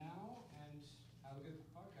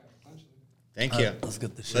Thank you. Let's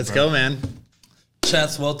get this shit. Let's go, man.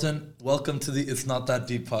 Chance Welton, welcome to the It's Not That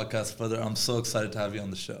Deep podcast, brother. I'm so excited to have you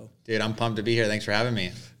on the show. Dude, I'm pumped to be here. Thanks for having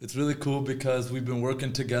me. It's really cool because we've been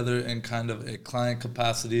working together in kind of a client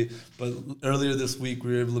capacity, but earlier this week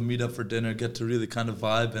we were able to meet up for dinner, get to really kind of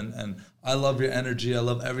vibe, and I love your energy. I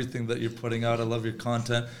love everything that you're putting out. I love your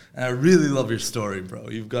content, and I really love your story, bro.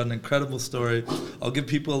 You've got an incredible story. I'll give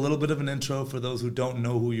people a little bit of an intro for those who don't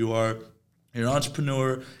know who you are. You're an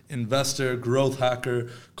entrepreneur, investor, growth hacker,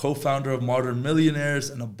 co-founder of Modern Millionaires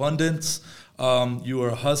and Abundance. You are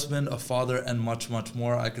a husband, a father, and much, much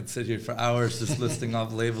more. I could sit here for hours just listing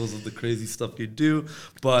off labels of the crazy stuff you do,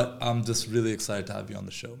 but I'm just really excited to have you on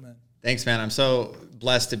the show, man. Thanks, man. I'm so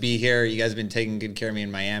blessed to be here. You guys have been taking good care of me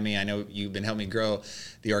in Miami. I know you've been helping me grow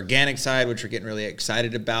the organic side, which we're getting really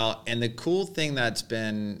excited about. And the cool thing that's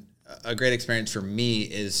been a great experience for me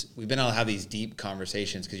is we've been able to have these deep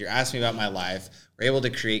conversations because you're asking me about my life. We're able to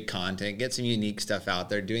create content, get some unique stuff out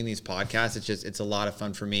there, doing these podcasts. It's a lot of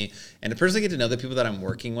fun for me. And to personally get to know the people that I'm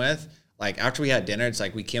working with, like after we had dinner, it's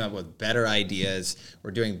like we came up with better ideas.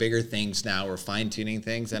 We're doing bigger things now. We're fine tuning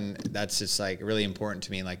things. And that's just like really important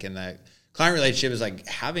to me. Like in the client relationship is like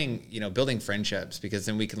having, building friendships, because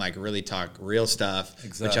then we can like really talk real stuff,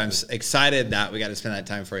 exactly. Which I'm excited that we got to spend that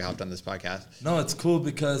time before we hopped on this podcast. No, it's cool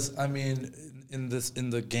because I mean, in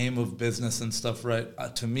the game of business and stuff, right?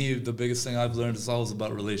 To me, the biggest thing I've learned is always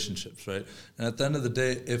about relationships, right? And at the end of the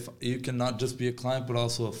day, if you can not just be a client, but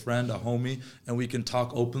also a friend, a homie, and we can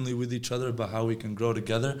talk openly with each other about how we can grow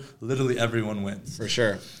together, literally everyone wins. For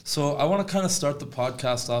sure. So I want to kind of start the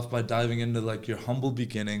podcast off by diving into like your humble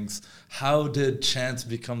beginnings. How did Chance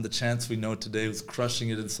become the Chance we know today, who's crushing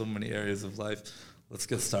it in so many areas of life? Let's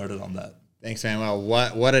get started on that. Thanks, man. Well,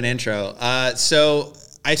 what an intro. So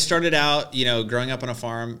I started out, growing up on a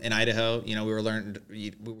farm in Idaho.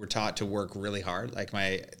 We were taught to work really hard. Like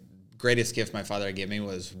my greatest gift my father gave me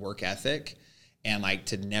was work ethic and like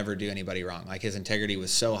to never do anybody wrong. Like his integrity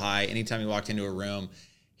was so high. Anytime he walked into a room,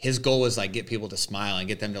 his goal was like get people to smile and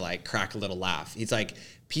get them to like crack a little laugh. He's like,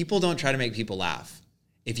 people don't try to make people laugh.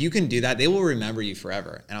 If you can do that, they will remember you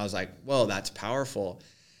forever. And I was like, whoa, that's powerful.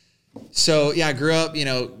 So yeah, I grew up,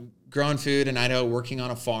 growing food in Idaho, working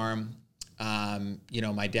on a farm.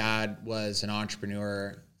 My dad was an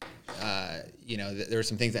entrepreneur. There were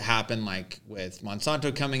some things that happened like with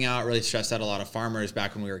Monsanto coming out, really stressed out a lot of farmers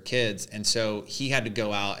back when we were kids. And so he had to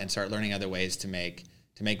go out and start learning other ways to make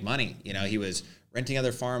money. He was renting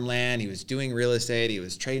other farmland. He was doing real estate. He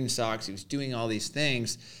was trading stocks. He was doing all these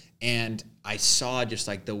things. And I saw just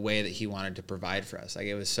like the way that he wanted to provide for us. Like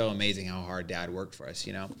it was so amazing how hard dad worked for us.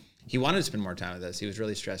 He wanted to spend more time with us. He was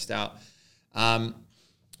really stressed out.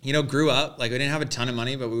 Grew up, like we didn't have a ton of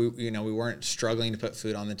money, but we weren't struggling to put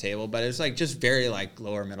food on the table, but it was like just very like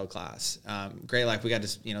lower middle class. Great life. We got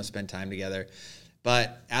to, spend time together.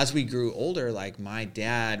 But as we grew older, like my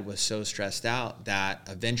dad was so stressed out that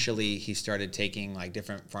eventually he started taking like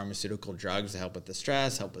different pharmaceutical drugs to help with the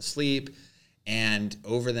stress, help with sleep. And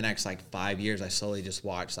over the next like 5 years, I slowly just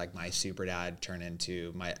watched like my super dad turn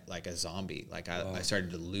into like a zombie. Like I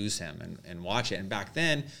started to lose him and watch it. And back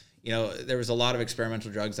then, there was a lot of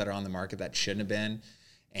experimental drugs that are on the market that shouldn't have been.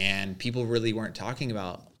 And people really weren't talking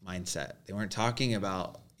about mindset. They weren't talking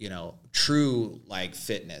about, true like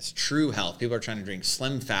fitness, true health. People are trying to drink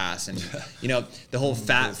Slim Fast and, the whole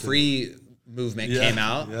fat-free movement came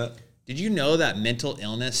out. Yeah. Did you know that mental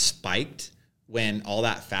illness spiked when all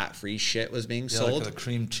that fat-free shit was being sold? Like the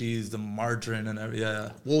cream cheese, the margarine and everything.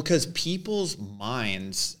 Yeah. Well, because people's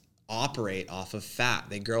minds operate off of fat.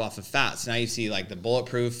 They grow off of fat. So now you see like the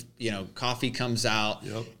bulletproof, coffee comes out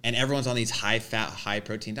and everyone's on these high fat, high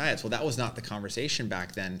protein diets. Well, that was not the conversation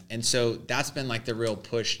back then. And so that's been like the real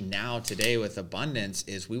push now today with Abundance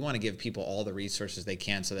is we want to give people all the resources they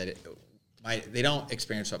can so that they don't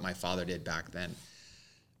experience what my father did back then.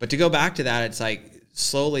 But to go back to that, it's like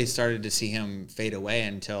slowly started to see him fade away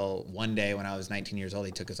until one day when I was 19 years old,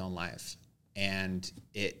 he took his own life. And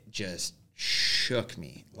it just shook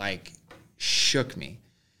me.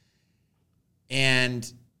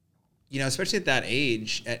 And, especially at that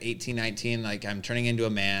age, at 18, 19, like I'm turning into a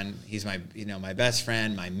man. He's my, my best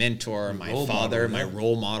friend, my mentor, my father, my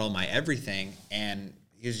role model, my everything. And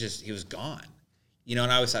he was gone. And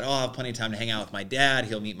I always thought, I'll have plenty of time to hang out with my dad.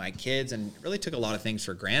 He'll meet my kids, and really took a lot of things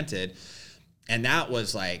for granted. And that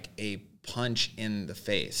was like a punch in the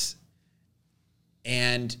face.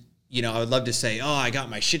 And, I would love to say, I got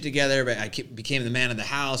my shit together, but I became the man of the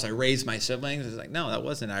house. I raised my siblings. It's like, no, that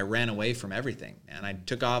wasn't. I ran away from everything. And I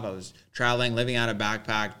took off. I was traveling, living out of a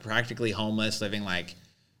backpack, practically homeless, living like,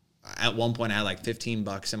 at one point I had like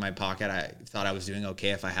 $15 in my pocket. I thought I was doing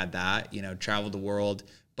okay if I had that, traveled the world,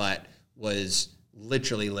 but was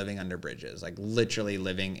literally living under bridges, like literally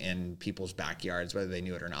living in people's backyards, whether they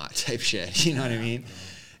knew it or not, type shit. You know what I mean?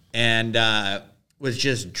 And was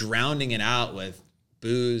just drowning it out with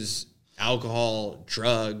booze, alcohol,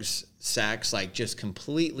 drugs, sex, like just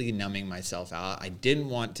completely numbing myself out. I didn't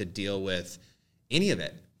want to deal with any of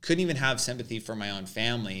it. Couldn't even have sympathy for my own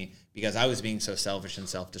family because I was being so selfish and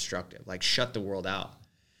self-destructive, like shut the world out.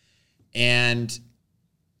 And,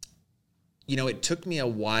 you know, it took me a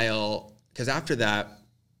while because after that,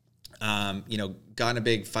 you know, got in a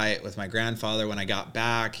big fight with my grandfather. When I got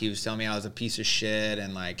back, he was telling me I was a piece of shit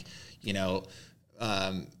and like, you know,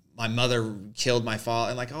 my mother killed my father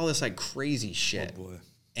and like all this like crazy shit. Oh boy.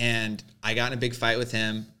 And I got in a big fight with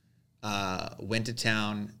him, went to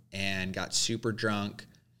town and got super drunk.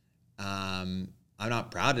 I'm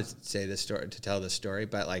not proud to say this story, to tell this story,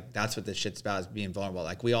 but like that's what this shit's about, is being vulnerable.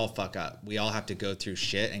 Like we all fuck up. We all have to go through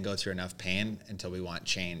shit and go through enough pain until we want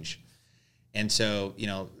change. And so, you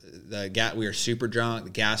know, we were super drunk.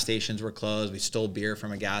 The gas stations were closed. We stole beer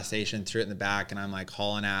from a gas station, threw it in the back, and I'm like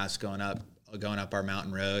hauling ass going up our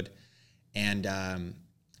mountain road, and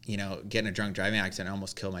you know, getting a drunk driving accident. I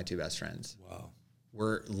almost killed my two best friends. Wow.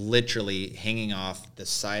 We're literally hanging off the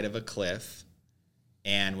side of a cliff.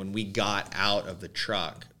 And when we got out of the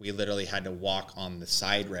truck, we literally had to walk on the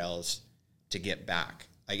side rails to get back.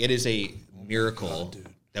 Like it is a miracle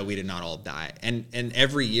that we did not all die. And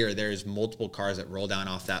every year there's multiple cars that roll down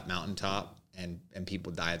off that mountaintop and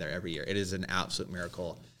people die there every year. It is an absolute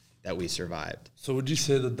miracle that we survived. So would you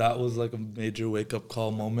say that was like a major wake up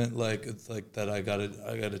call moment? Like it's like that I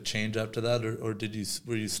gotta change after that, or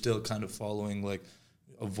were you still kind of following, like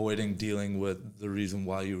avoiding dealing with the reason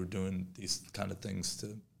why you were doing these kind of things to,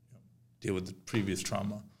 you know, deal with the previous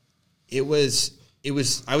trauma? It was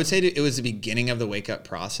I would say it was the beginning of the wake up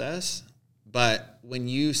process, but when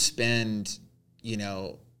you spend, you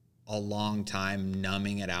know, a long time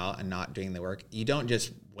numbing it out and not doing the work, you don't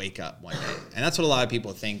just wake up one day. And that's what a lot of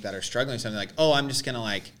people think that are struggling with something, like, oh, I'm just gonna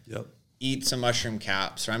like eat some mushroom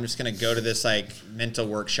caps, or I'm just gonna go to this like mental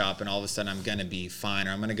workshop and all of a sudden I'm gonna be fine,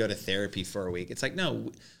 or I'm gonna go to therapy for a week. It's like,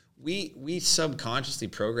 no, we subconsciously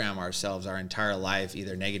program ourselves our entire life,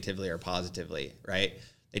 either negatively or positively, right?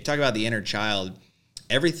 They talk about the inner child.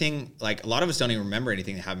 Everything, like a lot of us don't even remember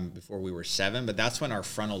anything that happened before we were 7, but that's when our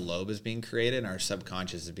frontal lobe is being created and our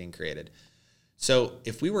subconscious is being created. So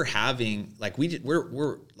if we were having, like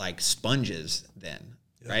we're like sponges then,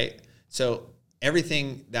 right? So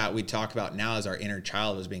everything that we talk about now as our inner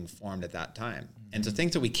child was being formed at that time. And so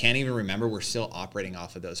things that we can't even remember, we're still operating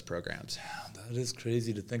off of those programs. Yeah, that is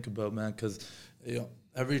crazy to think about, man, because, you know,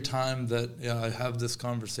 every time that I have this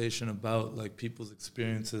conversation about like people's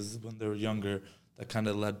experiences when they were younger that kind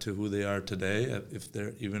of led to who they are today, if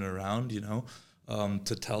they're even around, you know,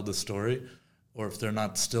 to tell the story, or if they're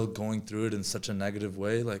not still going through it in such a negative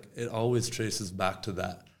way, like it always traces back to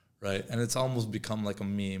that, right? And it's almost become like a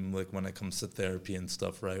meme, like when it comes to therapy and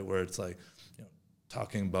stuff, right? Where it's like, you know,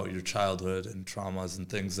 talking about your childhood and traumas and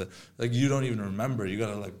things that like you don't even remember. You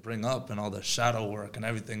got to like bring up, and all the shadow work and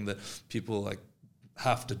everything that people like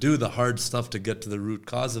have to do, the hard stuff to get to the root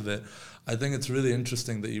cause of it. I think it's really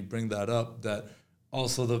interesting that you bring that up. That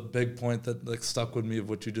also the big point that like stuck with me of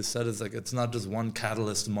what you just said is like, it's not just one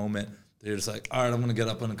catalyst moment that you're just like, all right, I'm going to get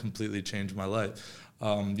up and completely change my life.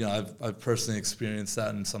 You know, I've personally experienced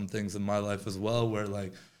that in some things in my life as well, where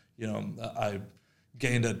like, you know, I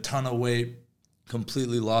gained a ton of weight,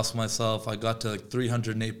 completely lost myself. I got to like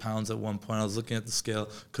 308 pounds at one point. I was looking at the scale,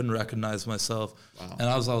 couldn't recognize myself. Wow. And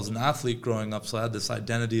I was an athlete growing up, so I had this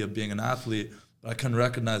identity of being an athlete, but I couldn't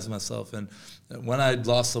recognize myself. And when I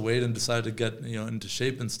lost the weight and decided to get, you know, into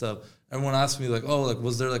shape and stuff, everyone asked me like, oh, like,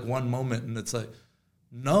 was there like one moment? And it's like,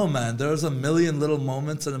 no, man, there was a million little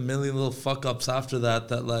moments and a million little fuck ups after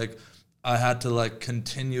that like I had to like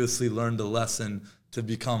continuously learn the lesson to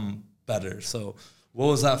become better. So what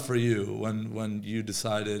was that for you when you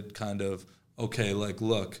decided kind of, okay, like,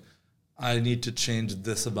 look, I need to change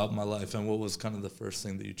this about my life? And what was kind of the first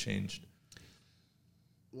thing that you changed?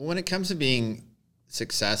 When it comes to being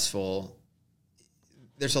successful,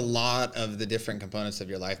 there's a lot of the different components of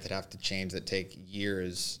your life that have to change, that take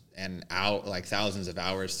years and like thousands of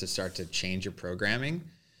hours to start to change your programming.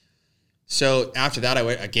 So after that, I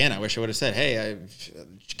wish I would have said, hey, I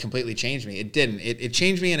completely changed me. It didn't. It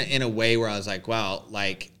changed me in a way where I was like, wow,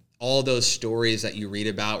 like all those stories that you read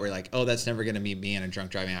about where like, oh, that's never going to be me in a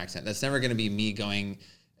drunk driving accident. That's never going to be me going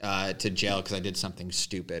to jail because I did something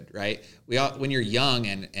stupid, right? When you're young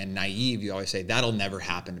and naive, you always say, that'll never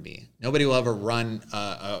happen to me. Nobody will ever run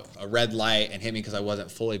a red light and hit me because I wasn't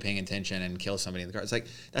fully paying attention and kill somebody in the car. It's like,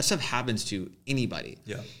 that stuff happens to anybody.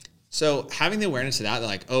 Yeah. So having the awareness of that,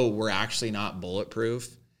 like, oh, we're actually not bulletproof.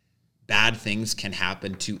 Bad things can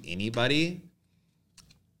happen to anybody.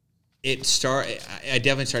 I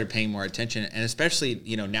definitely started paying more attention, and especially,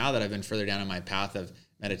 now that I've been further down on my path of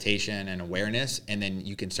meditation and awareness, and then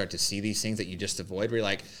you can start to see these things that you just avoid, where you're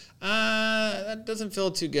like, that doesn't feel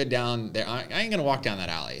too good down there. I ain't gonna walk down that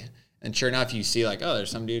alley. And sure enough, you see like, oh, there's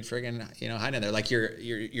some dude friggin', hiding there. Like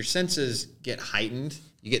your senses get heightened,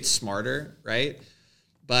 you get smarter, right?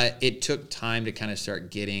 But it took time to kind of start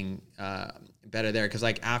getting better there. Cause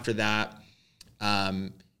like after that, my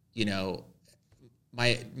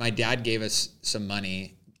dad gave us some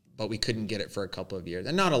money, but we couldn't get it for a couple of years,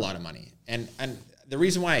 and not a lot of money. And the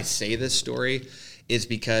reason why I say this story is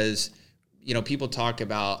because, people talk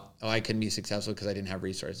about, oh, I couldn't be successful because I didn't have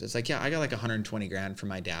resources. It's like, yeah, I got like 120 grand from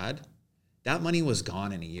my dad. That money was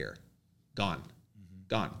gone in a year. Gone.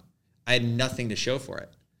 I had nothing to show for it.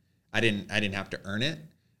 I didn't have to earn it.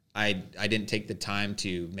 I didn't take the time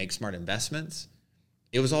to make smart investments.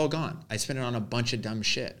 It was all gone. I spent it on a bunch of dumb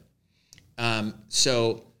shit.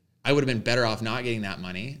 So I would have been better off not getting that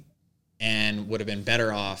money, and would have been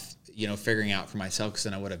better off, figuring out for myself, because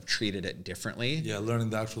then I would have treated it differently. Yeah, learning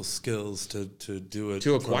the actual skills to do it.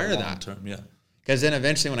 To acquire that. Term, yeah. Because then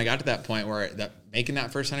eventually when I got to that point where making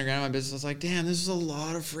that first 100 grand in my business, I was like, damn, this is a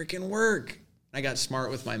lot of freaking work. I got smart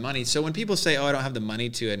with my money. So when people say, oh, I don't have the money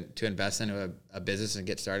to invest into a business and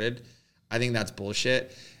get started, I think that's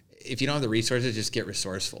bullshit. If you don't have the resources, just get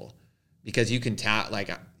resourceful, because you can tap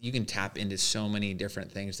into so many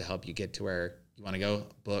different things to help you get to where you want to go.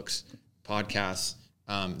 Books, podcasts.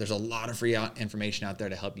 There's a lot of free information out there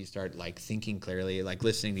to help you start like thinking clearly, like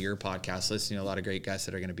listening to your podcast, listening to a lot of great guests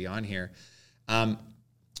that are going to be on here.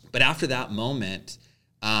 But after that moment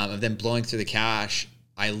of them blowing through the cash,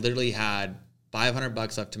 I literally had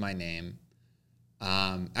 $500 left to my name.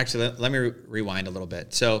 Actually, let me rewind a little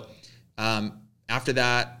bit. So after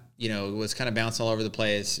that, it was kind of bouncing all over the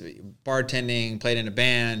place. Bartending, played in a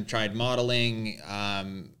band, tried modeling,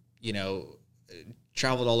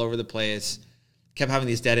 traveled all over the place, kept having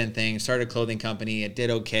these dead-end things, started a clothing company. It did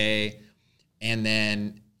okay. And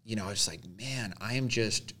then, I was like, man, I am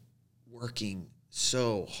just working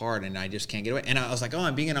so hard and I just can't get away. And I was like, oh,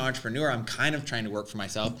 I'm being an entrepreneur. I'm kind of trying to work for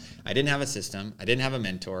myself. I didn't have a system. I didn't have a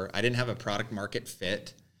mentor. I didn't have a product market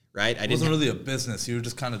fit, right? It wasn't really a business. You were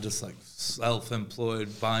just kind of just like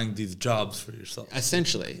self-employed, buying these jobs for yourself.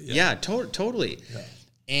 Essentially. Yeah, totally.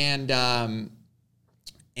 Yeah.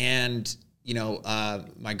 And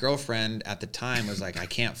my girlfriend at the time was like, I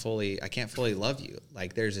can't fully love you.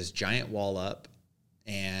 Like there's this giant wall up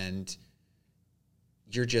and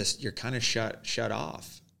you're kind of shut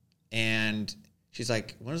off. And she's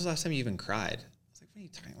like, when was the last time you even cried? I was like, what are you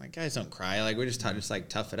talking? Like, guys don't cry. Like, we're just like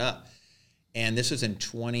tough it up. And this was in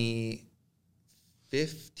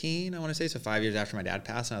 2015, I want to say. So 5 years after my dad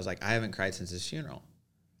passed. And I was like, I haven't cried since his funeral.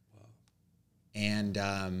 Wow.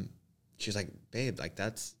 And she was like, babe, like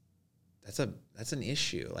that's an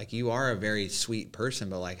issue. Like, you are a very sweet person,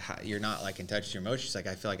 but like you're not like in touch with your emotions. Like,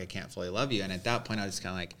 I feel like I can't fully love you. And at that point I was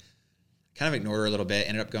kind of ignored her a little bit,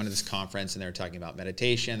 ended up going to this conference, and they were talking about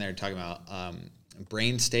meditation. They were talking about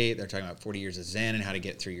brain state. They're talking about 40 years of Zen and how to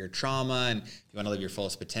get through your trauma. And if you want to live your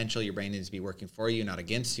fullest potential, your brain needs to be working for you, not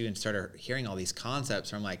against you. And started hearing all these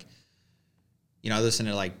concepts. So I'm like, I listened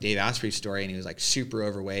to like Dave Asprey's story, and he was like super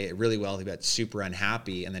overweight, really wealthy, but super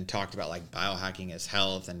unhappy. And then talked about like biohacking his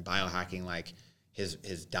health and biohacking like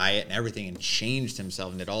his diet and everything, and changed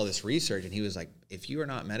himself and did all this research. And he was like, if you are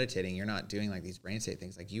not meditating, you're not doing like these brain state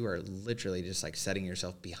things, like you are literally just like setting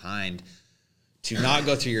yourself behind to not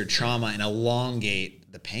go through your trauma and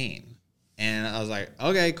elongate the pain. And I was like,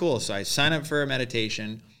 okay, cool. So I signed up for a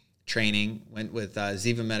meditation training, went with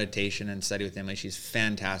Ziva Meditation and studied with Emily. She's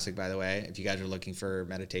fantastic, by the way. If you guys are looking for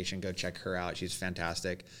meditation, go check her out. She's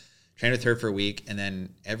fantastic. Trained with her for a week. And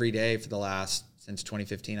then every day since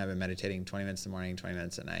 2015, I've been meditating 20 minutes in the morning, 20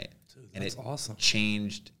 minutes at night. Dude, and it's awesome.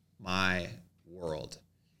 Changed my world.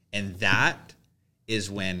 And that is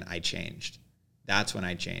when I changed. That's when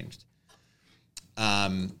I changed.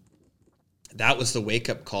 That was the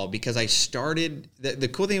wake-up call, because I started, the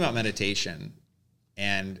cool thing about meditation,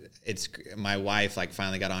 and it's, my wife like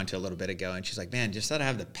finally got onto a little bit ago, and she's like, man, just that I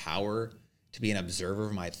have the power to be an observer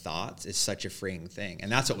of my thoughts is such a freeing thing.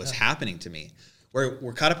 And that's what was happening to me.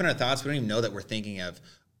 We're caught up in our thoughts. We don't even know that we're thinking of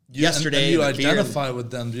yesterday. And you identify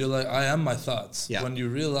with them. You're like, I am my thoughts. Yeah. When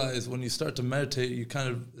you start to meditate, you kind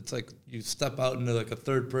of, it's like you step out into like a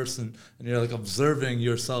third person, and you're like observing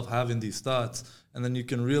yourself having these thoughts. And then you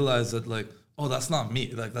can realize that like, oh, that's not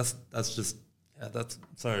me. Like that's just Yeah,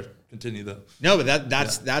 sorry, continue though. No, but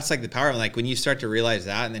that's like the power of, like, when you start to realize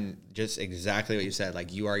that, and then just exactly what you said,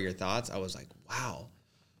 like, you are your thoughts. I was like, wow,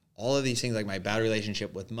 all of these things, like my bad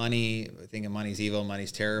relationship with money, thinking money's evil,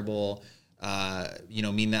 money's terrible,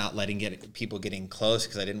 me not letting people getting close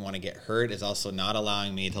because I didn't want to get hurt, is also not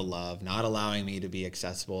allowing me to love, not allowing me to be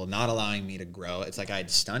accessible, not allowing me to grow. It's like I had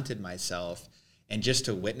stunted myself. And just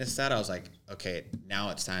to witness that, I was like, okay, now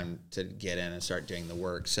it's time to get in and start doing the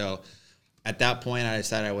work. So at that point, I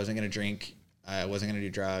decided I wasn't going to drink. I wasn't going to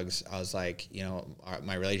do drugs. I was like,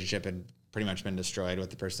 my relationship had pretty much been destroyed with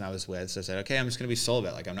the person I was with. So I said, okay, I'm just going to be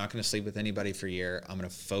celibate. Like, I'm not going to sleep with anybody for a year. I'm going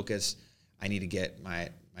to focus. I need to get my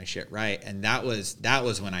shit right. And that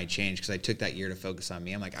was when I changed, because I took that year to focus on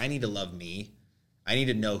me. I'm like, I need to love me. I need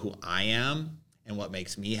to know who I am and what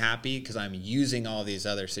makes me happy, because I'm using all these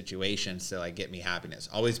other situations to, like, get me happiness.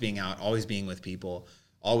 Always being out, always being with people,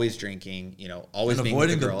 always drinking, always and being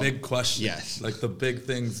avoiding with the girl. The big questions. Yes. Like the big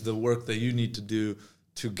things, the work that you need to do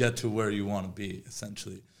to get to where you want to be,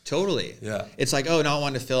 essentially. Totally. Yeah. It's like, not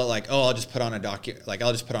wanting to feel it like, I'll just put on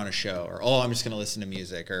I'll just put on a show, or, I'm just going to listen to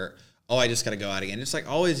music, or, I just got to go out again. It's like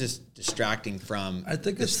always just distracting from. I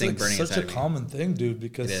think this it's thing like burning such a inside of me. common thing, dude,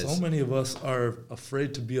 because so many of us are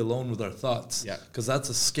afraid to be alone with our thoughts. Yeah. Because that's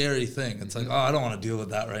a scary thing. It's like, I don't want to deal with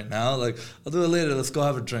that right now. Like, I'll do it later. Let's go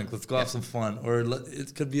have a drink. Let's go have some fun. Or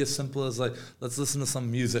it could be as simple as, like, let's listen to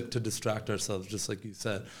some music to distract ourselves, just like you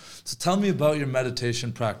said. So tell me about your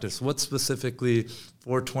meditation practice. What specifically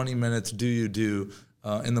for 20 minutes do you do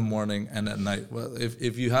in the morning and at night? Well,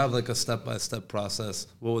 if you have like a step-by-step process,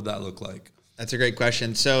 what would that look like? That's a great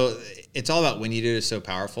question. So it's all about when you do it is so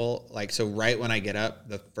powerful. Like, so right when I get up,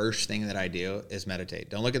 the first thing that I do is meditate.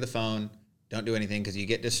 Don't look at the phone. Don't do anything, because you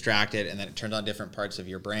get distracted, and then it turns on different parts of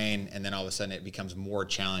your brain, and then all of a sudden it becomes more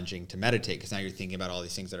challenging to meditate, because now you're thinking about all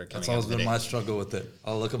these things that are coming. That's always been my struggle with it.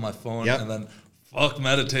 I'll look at my phone and then fuck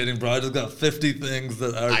meditating, bro. I just got 50 things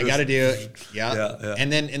that I got to do it. Yeah.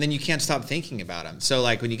 And then you can't stop thinking about them. So,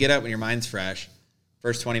 like, when you get up, when your mind's fresh,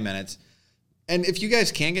 first 20 minutes. And if you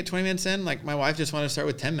guys can get 20 minutes in, like, my wife just wanted to start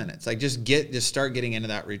with 10 minutes. Like, just start getting into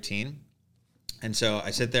that routine. And so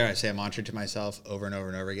I sit there, I say a mantra to myself over and over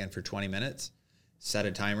and over again for 20 minutes, set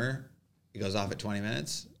a timer. It goes off at 20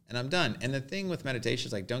 minutes, and I'm done. And the thing with meditation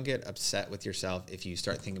is, like, don't get upset with yourself if you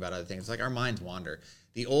start thinking about other things. Like, our minds wander.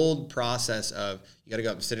 The old process of you got to go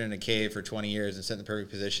up and sit in a cave for 20 years and sit in the perfect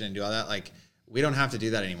position and do all that, like, we don't have to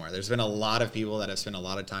do that anymore. There's been a lot of people that have spent a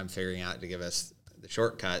lot of time figuring out to give us the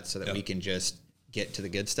shortcut so that we can just get to the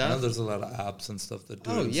good stuff. I know there's a lot of apps and stuff that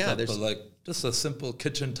do but like just a simple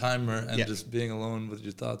kitchen timer and just being alone with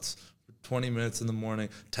your thoughts for 20 minutes in the morning,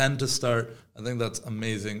 10 to start. I think that's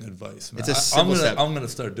amazing advice, man. It's a simple step. I'm gonna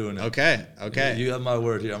start doing it. Okay. You have my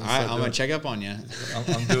word here. I'm gonna check up on you.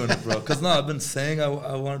 I'm doing it, bro. Because I've been saying I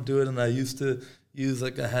want to do it, and I used to use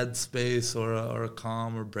like a Headspace or a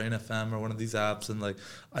Calm or Brain FM or one of these apps, and like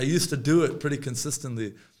I used to do it pretty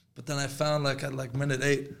consistently. But then I found, like, at like minute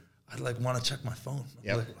 8, I'd like want to check my phone.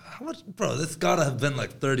 Like, how much, bro? This gotta have been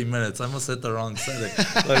like 30 minutes. I must hit the wrong setting.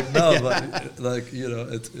 Like, no, but like,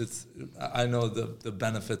 it's. I know the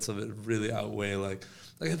benefits of it really outweigh like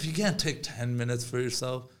if you can't take 10 minutes for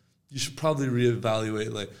yourself, you should probably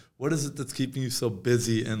reevaluate, like, what is it that's keeping you so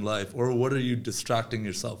busy in life, or what are you distracting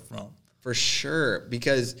yourself from? For sure,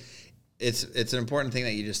 because it's an important thing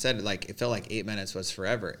that you just said. Like, it felt like 8 minutes was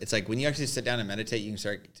forever. It's like when you actually sit down and meditate, you can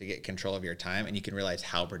start to get control of your time, and you can realize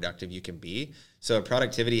how productive you can be. So a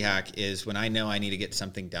productivity hack is, when I know I need to get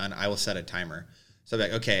something done, I will set a timer. So I'm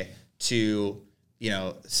like, okay, to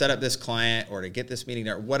set up this client or to get this meeting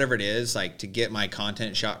or whatever it is, like to get my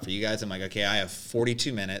content shot for you guys, I'm like, okay, I have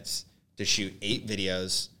 42 minutes to shoot 8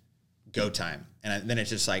 videos, go time. And then it's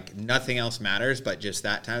just like nothing else matters but just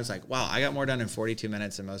that time. It's like, wow, I got more done in 42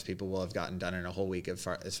 minutes than most people will have gotten done in a whole week as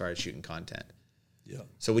far as shooting content. Yeah.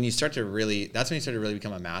 So when you start to that's when you start to really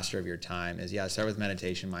become a master of your time, is start with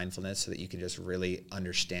meditation, mindfulness, so that you can just really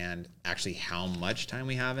understand actually how much time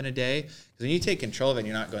we have in a day. Because when you take control of it,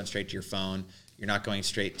 you're not going straight to your phone. You're not going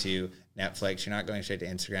straight to Netflix. You're not going straight to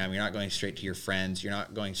Instagram. You're not going straight to your friends. You're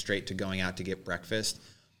not going straight to going out to get breakfast.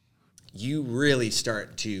 You really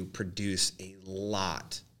start to produce a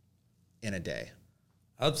lot in a day.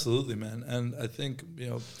 Absolutely, man. And I think,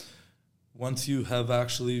 once you have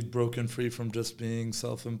actually broken free from just being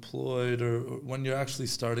self-employed, or when you're actually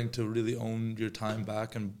starting to really own your time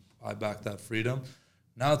back and buy back that freedom,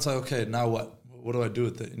 now it's like, okay, now what? What do I do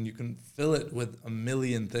with it? And you can fill it with a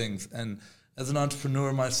million things. And as an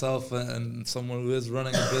entrepreneur myself and someone who is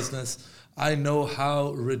running a business, I know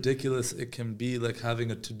how ridiculous it can be, like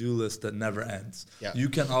having a to-do list that never ends. Yeah. You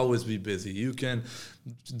can always be busy. You can,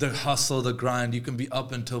 the hustle, the grind, you can be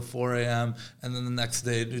up until 4 a.m. and then the next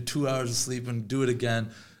day do 2 hours of sleep and do it again.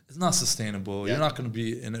 It's not sustainable. Yeah. You're not going to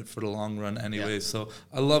be in it for the long run anyway. Yeah. So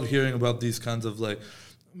I love hearing about these kinds of like,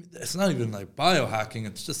 it's not even like biohacking.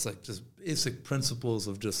 It's just like just basic principles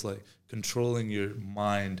of just like controlling your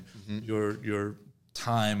mind, your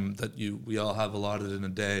time that we all have allotted in a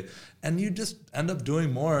day, and you just end up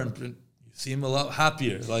doing more and you seem a lot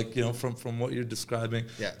happier. Like, you know, from what you're describing,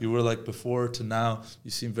 you were like before to now,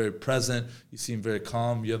 you seem very present, you seem very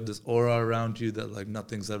calm, you have this aura around you that like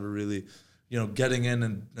nothing's ever really, you know, getting in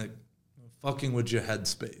and like fucking with your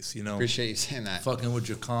headspace, you know. Appreciate you saying that. Fucking with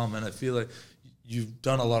your calm, and I feel like you've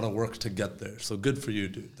done a lot of work to get there. So good for you,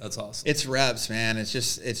 dude. That's awesome. It's reps, man. It's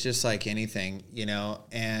just like anything, you know,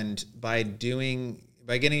 and by getting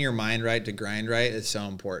your mind right to grind right is so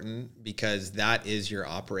important, because that is your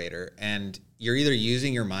operator, and you're either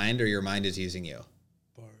using your mind or your mind is using you.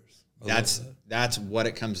 Bars. That's what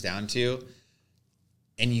it comes down to.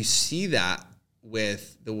 And you see that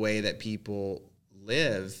with the way that people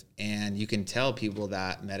live, and you can tell people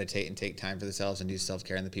that meditate and take time for themselves and do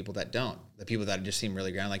self-care, and the people that don't, the people that just seem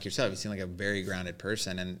really grounded, like yourself, you seem like a very grounded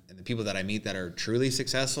person, and the people that I meet that are truly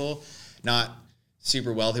successful, not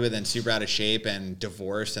super wealthy but then super out of shape and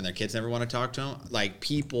divorced and their kids never want to talk to them, like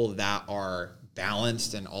people that are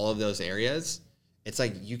balanced in all of those areas, it's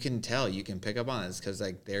like you can tell, you can pick up on this, because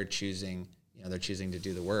like they're choosing to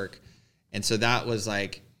do the work. And so that was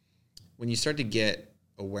like when you start to get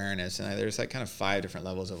awareness, and there's like kind of 5 different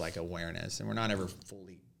levels of like awareness, and we're not ever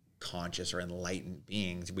fully conscious or enlightened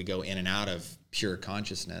beings. We go in and out of pure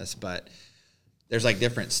consciousness, but there's like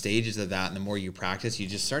different stages of that. And the more you practice, you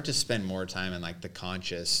just start to spend more time in like the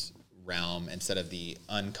conscious realm instead of the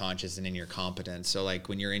unconscious and in your competence. So like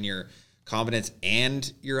when you're in your competence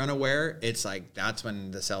and you're unaware, it's like that's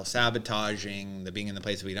when the self-sabotaging, the being in the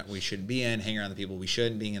place we should be in, hanging around the people we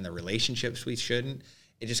shouldn't, being in the relationships we shouldn't.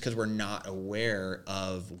 It's just because we're not aware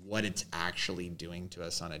of what it's actually doing to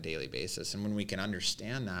us on a daily basis. And when we can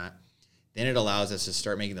understand that, then it allows us to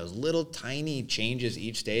start making those little tiny changes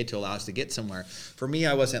each day to allow us to get somewhere. For me,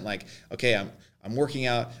 I wasn't like, okay, I'm working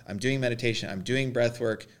out, I'm doing meditation, I'm doing breath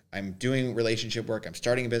work, I'm doing relationship work, I'm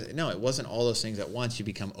starting a business. No, it wasn't all those things at once. You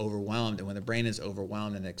become overwhelmed. And when the brain is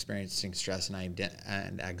overwhelmed and experiencing stress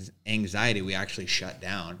and anxiety, we actually shut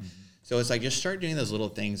down. Mm-hmm. So it's like just start doing those little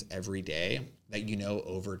things every day that you know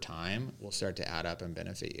over time will start to add up and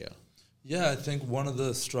benefit you. Yeah, I think one of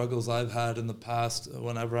the struggles I've had in the past,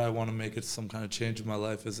 whenever I want to make it some kind of change in my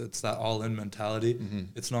life, is it's that all-in mentality. Mm-hmm.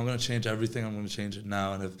 It's not going to change everything. I'm going to change it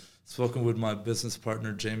now. And I've spoken with my business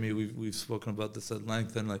partner, Jamie. We've spoken about this at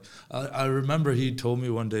length. And like, I remember he told me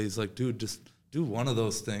one day, he's like, dude, just do one of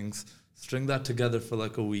those things. String that together for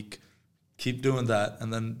like a week. Keep doing that,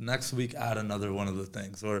 and then next week add another one of the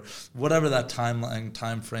things, or whatever that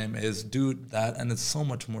time frame is. Do that, and it's so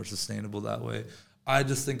much more sustainable that way. I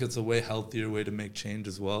just think it's a way healthier way to make change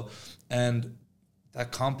as well, and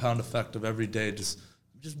that compound effect of every day just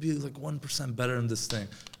be like 1% better in this thing.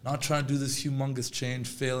 Not trying to do this humongous change,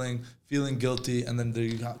 failing, feeling guilty, and then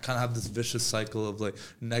you kind of have this vicious cycle of like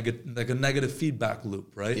a negative feedback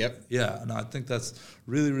loop, right? Yep. Yeah. No, I think that's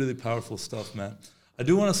really, really powerful stuff, man. I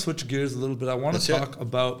do want to switch gears a little bit. I want to talk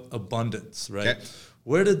about abundance, right? Okay.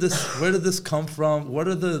 Where did this come from? What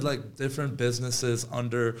are the like different businesses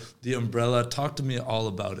under the umbrella? Talk to me all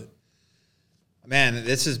about it. Man,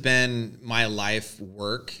 this has been my life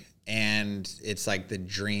work, and it's like the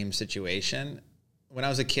dream situation. When I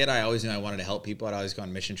was a kid, I always knew I wanted to help people. I'd always go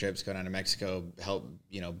on mission trips, go down to Mexico, help,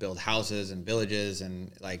 build houses and villages,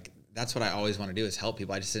 and like that's what I always want to do is help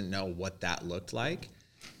people. I just didn't know what that looked like.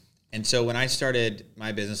 And so when I started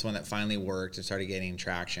my business, one that finally worked and started getting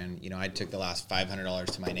traction, I took the last $500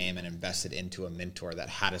 to my name and invested into a mentor that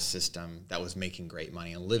had a system that was making great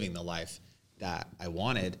money and living the life that I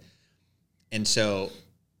wanted. And so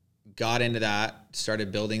got into that, started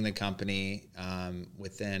building the company.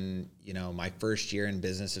 Within, my first year in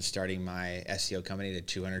business of starting my SEO company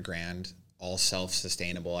to $200,000, all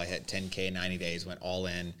self-sustainable. I hit 10K 90 days, went all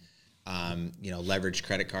in. Leverage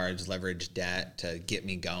credit cards, leverage debt to get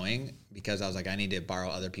me going, because I was like, I need to borrow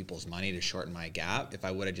other people's money to shorten my gap. If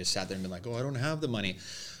I would have just sat there and been like, oh, I don't have the money.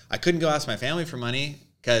 I couldn't go ask my family for money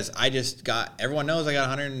because everyone knows I got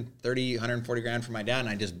 130, 140 grand from my dad and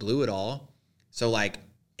I just blew it all. So like,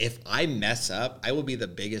 if I mess up, I will be the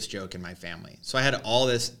biggest joke in my family. So I had all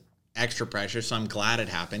this extra pressure. So I'm glad it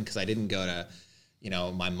happened because I didn't go to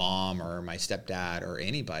my mom or my stepdad or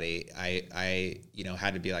anybody. I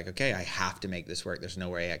had to be like, okay, I have to make this work. There's no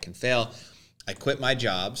way I can fail. I quit my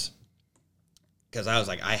jobs because I was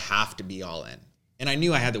like, I have to be all in. And I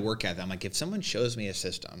knew I had to work at that. I'm like, if someone shows me a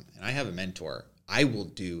system and I have a mentor, I will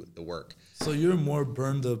do the work. So you're more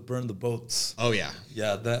burn the boats. Oh yeah.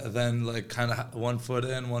 Yeah. Then like kind of 1 foot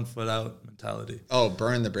in, 1 foot out mentality. Oh,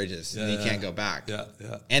 burn the bridges. Yeah, you can't go back. Yeah.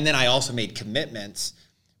 Yeah. And then I also made commitments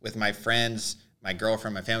with my friends, my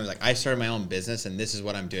girlfriend, my family. Like, I started my own business and this is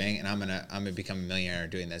what I'm doing. And I'm going to become a millionaire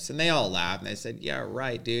doing this. And they all laughed and they said, yeah,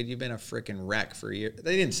 right, dude, you've been a freaking wreck for years.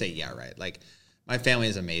 They didn't say, yeah, right. Like, my family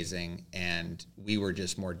is amazing, and we were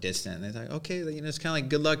just more distant. And they're like, okay, it's kind of like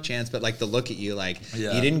good luck, Chance. But like, the look at you, like, you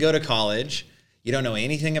didn't go to college. You don't know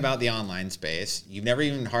anything about the online space. You've never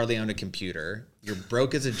even hardly owned a computer. You're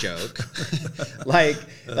broke as a joke. like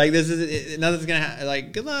this is nothing's gonna happen.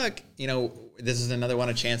 Like, good luck. This is another one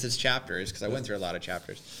of Chance's chapters, because I went through a lot of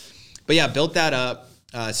chapters. But yeah, built that up.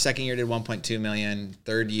 Second year did 1.2 million.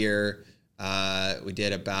 Third year, we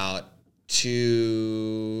did about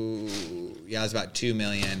it was about 2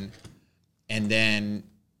 million. And then,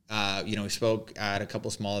 we spoke at a couple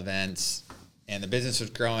small events, and the business was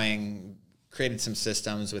growing, created some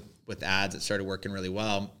systems with ads that started working really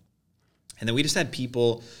well. And then we just had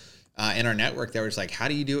people in our network that were just like, how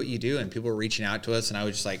do you do what you do? And people were reaching out to us, and I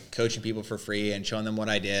was just like coaching people for free and showing them what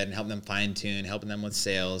I did and helping them fine tune, helping them with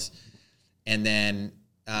sales. And then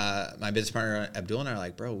my business partner Abdul and I are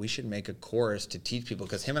like, bro, we should make a course to teach people,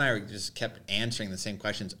 because him and I just kept answering the same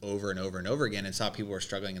questions over and over and over again, and saw people were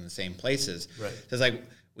struggling in the same places. Right. So it's like,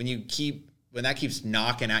 when that keeps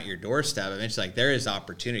knocking at your doorstep, eventually, like, there is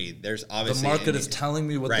opportunity. There's obviously the market is telling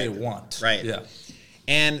me what they want. Right. Yeah.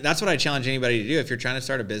 And that's what I challenge anybody to do. If you're trying to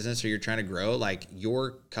start a business or you're trying to grow, like,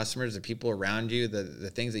 your customers, the people around you, the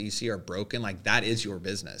things that you see are broken, like, that is your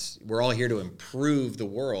business. We're all here to improve the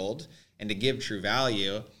world and to give true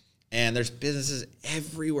value. And there's businesses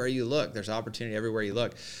everywhere you look. There's opportunity everywhere you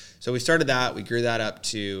look. So we started that. We grew that up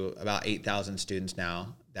to about 8,000 students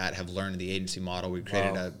now that have learned the agency model. We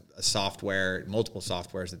created a software, multiple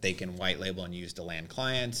softwares that they can white label and use to land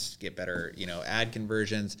clients, get better, ad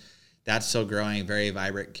conversions. That's still growing, very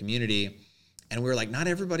vibrant community. And we were like, not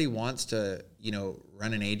everybody wants to,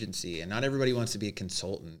 run an agency, and not everybody wants to be a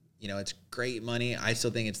consultant. It's great money. I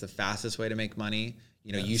still think it's the fastest way to make money.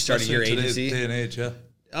 You started your agency. Day and age, yeah.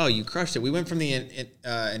 Oh, you crushed it. We went from the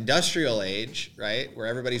industrial age, right, where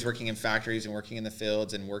everybody's working in factories and working in the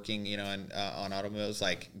fields and working, on automobiles,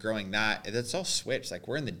 like, growing that. That's all switched. Like,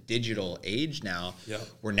 we're in the digital age now,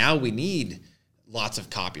 where now we need lots of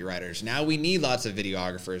copywriters. Now we need lots of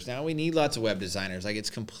videographers. Now we need lots of web designers. Like, it's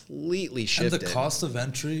completely shifted. And the cost of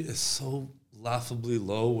entry is so laughably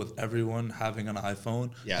low with everyone having an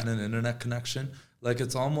iPhone and an internet connection. Like,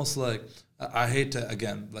 it's almost like, I hate to,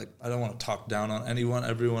 again, like, I don't want to talk down on anyone.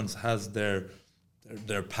 Everyone has their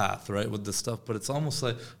path, right, with this stuff. But it's almost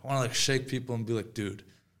like, I want to, like, shake people and be like, dude,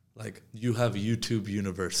 like, you have YouTube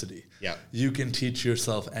University. Yeah. You can teach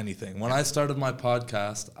yourself anything. When I started my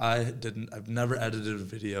podcast, I've never edited a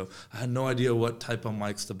video. I had no idea what type of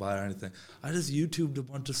mics to buy or anything. I just YouTubed a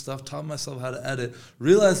bunch of stuff, taught myself how to edit,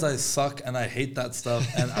 realized I suck and I hate that stuff,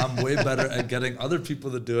 and I'm way better at getting other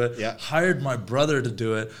people to do it. Yeah. Hired my brother to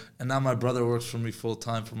do it, and now my brother works for me full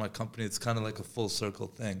time for my company. It's kind of like a full circle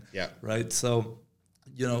thing. Yeah. Right? So,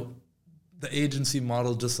 the agency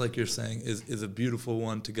model, just like you're saying, is a beautiful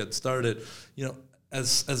one to get started.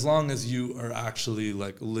 As long as you are actually,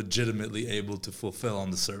 like, legitimately able to fulfill on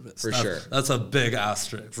the service. For sure. That's a big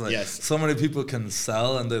asterisk. Like, yes. So many people can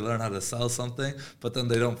sell and they learn how to sell something, but then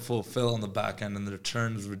they don't fulfill on the back end, and the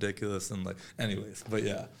return is ridiculous. And, like, anyways, but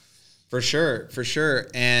yeah. For sure.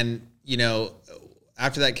 And,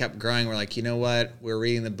 after that kept growing, we're like, you know what? We're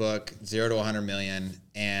reading the book, 0 to 100 million.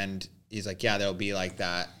 And he's like, yeah, there'll be like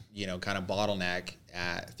that, kind of bottleneck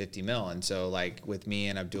at 50 mil. And so, like, with me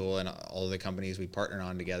and Abdul and all the companies we partnered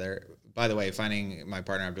on together, by the way, finding my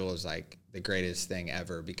partner Abdul is like the greatest thing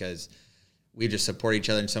ever, because we just support each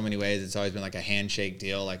other in so many ways. It's always been like a handshake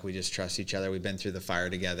deal. Like, we just trust each other. We've been through the fire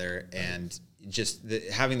together, and just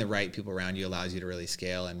having the right people around you allows you to really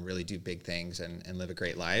scale and really do big things and live a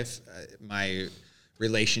great life. My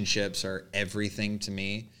relationships are everything to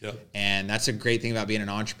me. Yep. And that's a great thing about being an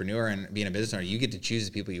entrepreneur and being a business owner. You get to choose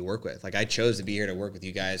the people you work with. Like, I chose to be here to work with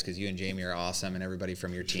you guys because you and Jamie are awesome, and everybody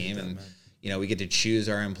from your team. And, we get to choose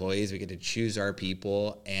our employees. We get to choose our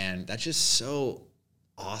people. And that's just so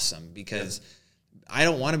awesome, because I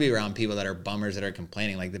don't want to be around people that are bummers, that are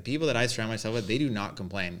complaining. Like, the people that I surround myself with, they do not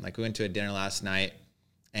complain. Like, we went to a dinner last night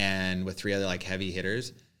and with 3 other, like, heavy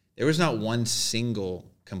hitters. There was not one single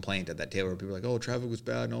complaint at that table where people are like, oh, traffic was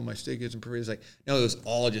bad. No, my steak isn't perfect. It's like, no, it was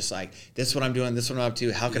all just like, this is what I'm doing. This is what I'm up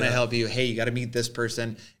to. How can I help you? Hey, you got to meet this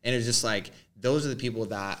person. And it's just like, those are the people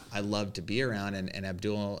that I love to be around. And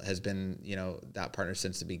Abdul has been, you know, that partner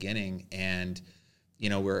since the beginning. And, you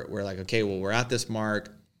know, we're like, okay, well, we're at this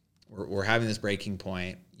mark. We're having this breaking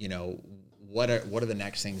point. You know, what are the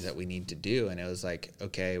next things that we need to do? And it was like,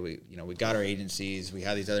 okay, we got our agencies. We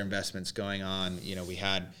had these other investments going on. You know, we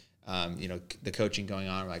had, the coaching going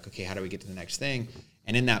on. We're like, okay, how do we get to the next thing?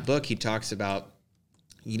 And in that book, he talks about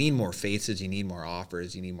you need more faces, you need more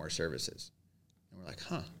offers, you need more services. And we're like,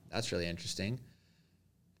 that's really interesting.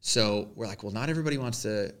 So we're like, well, not everybody wants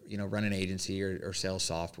to, you know, run an agency or sell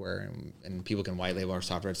software, and people can white label our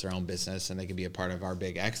software. It's their own business, and they can be a part of our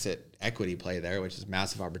big exit equity play there, which is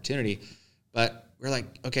massive opportunity. But we're like,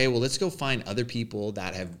 okay, well, let's go find other people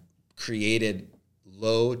that have created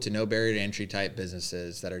low to no barrier to entry type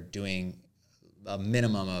businesses that are doing a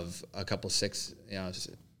minimum of a couple six to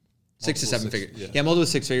seven figures. Yeah, multiple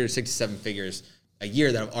 6 figures, 6 to 7 figures a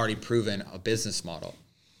year that have already proven a business model.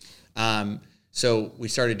 So we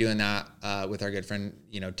started doing that with our good friend,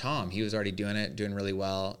 you know, Tom. He was already doing it, doing really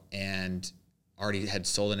well, and already had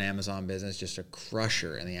sold an Amazon business, just a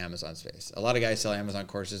crusher in the Amazon space. A lot of guys sell Amazon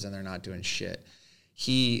courses and they're not doing shit.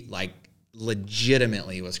 He like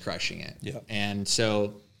legitimately was crushing it. Yeah. And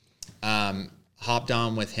so hopped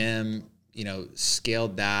on with him, you know,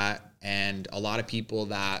 scaled that. And a lot of people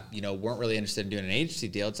that, you know, weren't really interested in doing an agency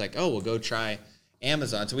deal, it's like, oh, we'll go try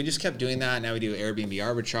Amazon. So we just kept doing that. Now we do Airbnb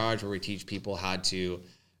arbitrage, where we teach people how to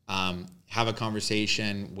have a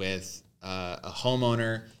conversation with a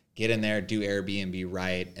homeowner, get in there, do Airbnb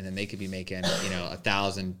right, and then they could be making, you know,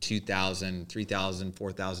 $1,000, $2,000, $3,000,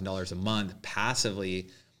 $4,000 a month passively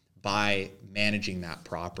by managing that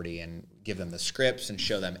property, and give them the scripts and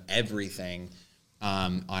show them everything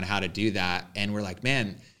on how to do that. And we're like,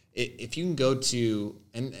 man, if you can go to,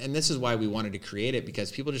 and this is why we wanted to create it,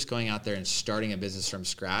 because people just going out there and starting a business from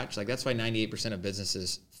scratch, like that's why 98% of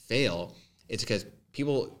businesses fail. It's because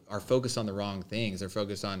people are focused on the wrong things. They're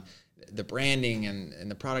focused on the branding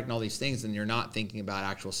and the product and all these things, and you're not thinking about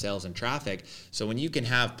actual sales and traffic. So when you can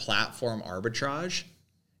have platform arbitrage,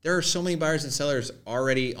 there are so many buyers and sellers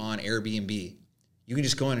already on Airbnb. You can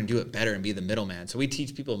just go in and do it better and be the middleman. So we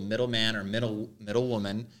teach people middleman or middle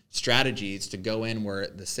woman strategies to go in where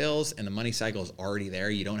the sales and the money cycle is already there.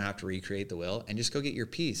 You don't have to recreate the wheel, and just go get your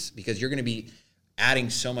piece, because you're going to be adding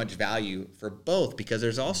so much value for both. Because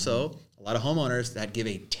there's also a lot of homeowners that give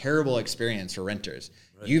a terrible experience for renters.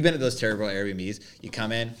 Right. You've been at those terrible Airbnbs. You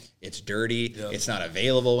come in, it's dirty. Yep. It's not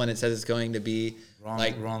available when it says it's going to be.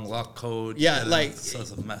 Wrong lock code. Yeah, like it's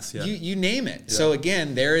a mess. Yeah, you name it. Yeah. So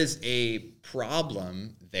again, there is a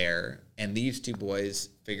problem there, and these two boys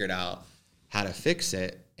figured out how to fix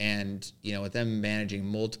it. And you know, with them managing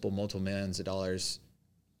multiple millions of dollars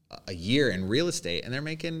a year in real estate, and they're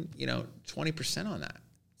making 20% on that.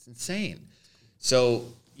 It's insane. So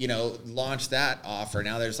launch that offer.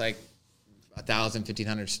 Now there's like 1,000,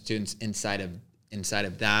 1,500 students inside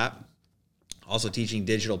of that. Also teaching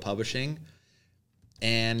digital publishing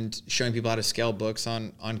and showing people how to scale books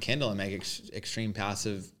on Kindle and make extreme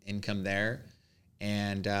passive income there.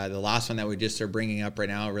 And the last one that we just are bringing up right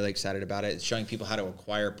now, really excited about it, is showing people how to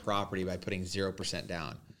acquire property by putting 0%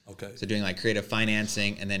 down. Okay. So doing like creative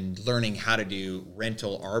financing, and then learning how to do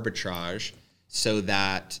rental arbitrage so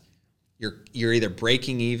that you're either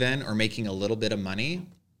breaking even or making a little bit of money.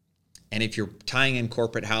 And if you're tying in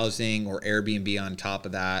corporate housing or Airbnb on top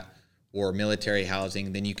of that, or military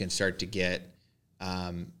housing, then you can start to get,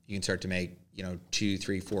 make, $2,000,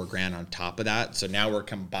 $3,000, $4,000 on top of that. So now we're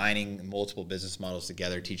combining multiple business models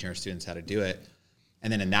together, teaching our students how to do it.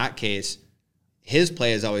 And then in that case, his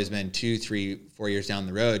play has always been 2, 3, 4 years down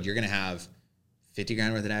the road, you're going to have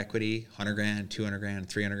 $50,000 worth of equity, $100,000, $200,000,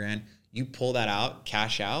 $300,000. You pull that out,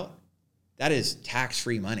 cash out, that is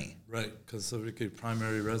tax-free money. Right, because so we could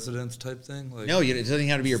primary residence type thing? No, it doesn't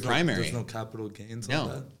have to be your primary. There's no capital gains on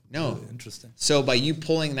that? No. Really interesting. So by you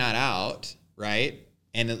pulling that out, right,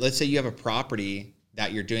 and let's say you have a property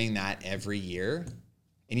that you're doing that every year,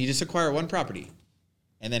 and you just acquire one property,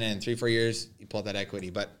 and then in 3-4 years, you pull out that equity.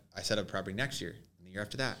 But I set up property next year, and the year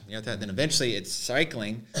after that, and the year after that. Then eventually it's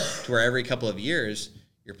cycling to where every couple of years,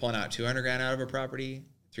 you're pulling out $200,000 out of a property,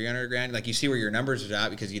 $300,000. Like, you see where your numbers are at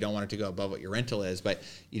because you don't want it to go above what your rental is, but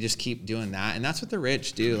you just keep doing that. And that's what the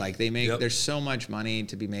rich do. Like, they make, There's so much money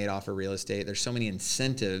to be made off of real estate. There's so many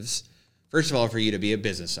incentives. First of all, for you to be a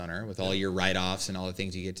business owner with all your write-offs and all the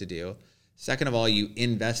things you get to do. Second of all, you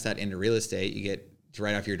invest that into real estate. You get to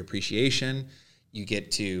write off your depreciation. You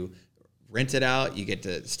get to rent it out. You get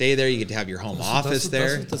to stay there. You get to have your home office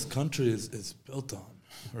there. That's what this country is built on.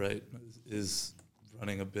 right, is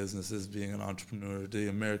running a business, is being an entrepreneur, the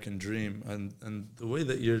American dream. And the way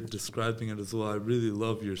that you're describing it as well, I really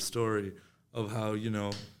love your story of how, you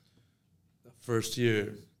know, first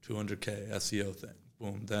year, 200K SEO thing,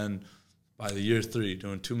 boom. Then by the year 3,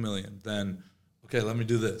 doing 2 million. Then, okay, let me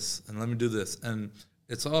do this and let me do this. And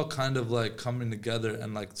it's all kind of like coming together.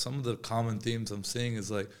 And like some of the common themes I'm seeing is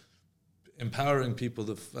like empowering people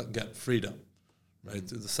to get freedom, right?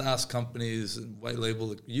 Through the SaaS companies and white label,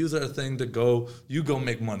 like, use our thing to go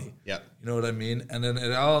make money. Yeah. You know what I mean? And then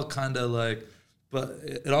it all kind of like, but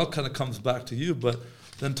it all kind of comes back to you. But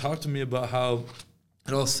then talk to me about how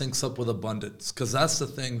it all syncs up with abundance, because that's the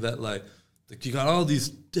thing that like you got all these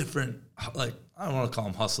different, like, I don't want to call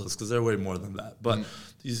them hustlers because they're way more than that, but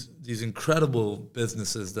these incredible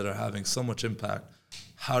businesses that are having so much impact.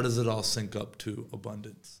 How does it all sync up to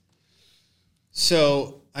abundance?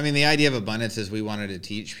 So, I mean, the idea of abundance is we wanted to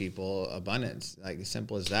teach people abundance, like as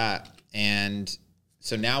simple as that. And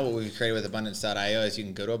so now what we've created with abundance.io is you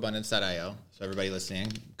can go to abundance.io. So everybody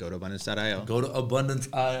listening, go to abundance.io. Go to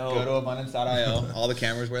abundance.io. Go to abundance.io. All the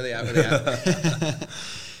cameras, where they at?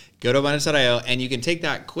 Go to abundance.io, and you can take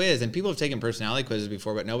that quiz. And people have taken personality quizzes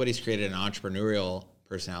before, but nobody's created an entrepreneurial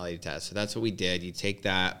personality test. So that's what we did. You take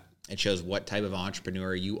that. It shows what type of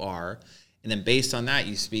entrepreneur you are. And then based on that,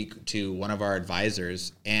 you speak to one of our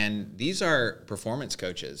advisors. And these are performance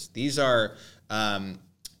coaches. These are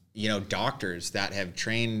doctors that have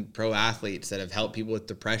trained pro athletes, that have helped people with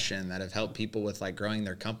depression, that have helped people with like growing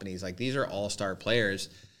their companies. Like, these are all-star players.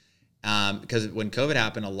 Because when COVID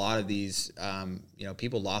happened, a lot of these,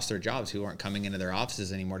 people lost their jobs who weren't coming into their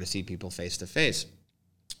offices anymore to see people face to face.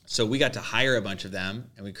 So we got to hire a bunch of them,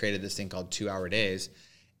 and we created this thing called 2-hour days.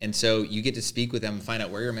 And so you get to speak with them and find out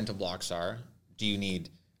where your mental blocks are. Do you need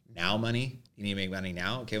now money? You need to make money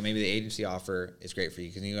now? Okay, well, maybe the agency offer is great for you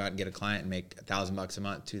because you go out and get a client and make $1,000 a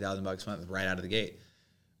month, $2,000 a month right out of the gate.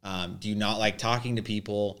 Do you not like talking to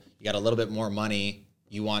people? You got a little bit more money.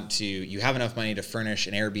 You have enough money to furnish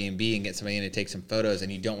an Airbnb and get somebody in to take some photos,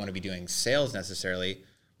 and you don't want to be doing sales necessarily.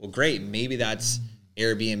 Well, great. Maybe that's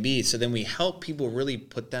Airbnb. So then we help people really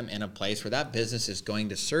put them in a place where that business is going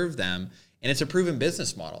to serve them. And it's a proven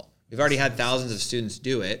business model. We've already had thousands of students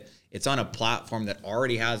do it. It's on a platform that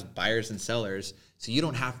already has buyers and sellers. So you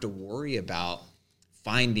don't have to worry about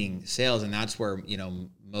finding sales. And that's where,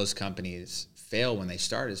 most companies fail when they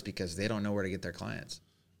start, is because they don't know where to get their clients.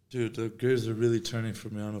 Dude, the gears are really turning for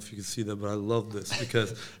me. I don't know if you can see that, but I love this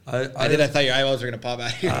because I thought your eyeballs were going to pop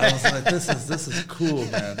out here. I was like, this is cool,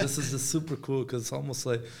 man. This is just super cool because it's almost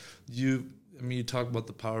like you talk about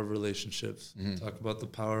the power of relationships. Mm-hmm. Talk about the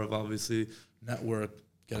power of, obviously, network,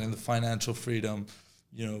 getting the financial freedom.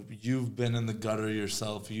 You've been in the gutter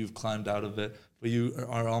yourself. You've climbed out of it, but you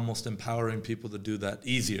are almost empowering people to do that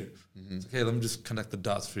easier. Mm-hmm. It's okay, let me just connect the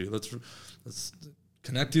dots for you. Let's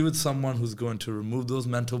connect you with someone who's going to remove those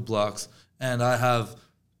mental blocks. And I have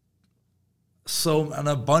an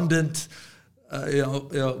abundant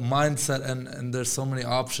mindset, and there's so many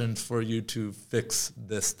options for you to fix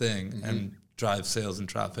this thing mm-hmm. and drive sales and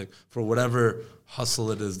traffic for whatever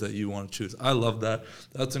hustle it is that you want to choose. I love that.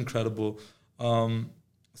 That's incredible.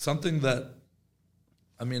 Something that,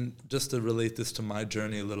 just to relate this to my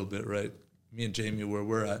journey a little bit, right? Me and Jamie, where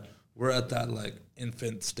we're at that like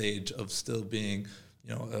infant stage of still being,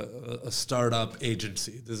 a startup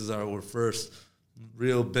agency. This is our first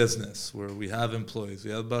real business where we have employees.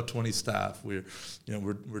 We have about 20 staff. We're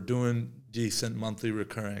doing decent monthly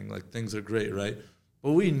recurring. Like, things are great, right?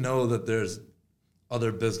 But we know that there's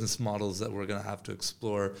other business models that we're going to have to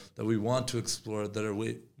explore, that we want to explore, that are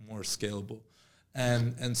way more scalable.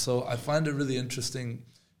 And so I find it really interesting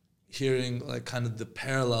hearing like kind of the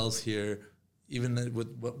parallels here, even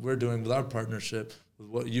with what we're doing with our partnership, with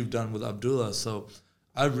what you've done with Abdullah. So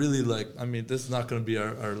I really this is not going to be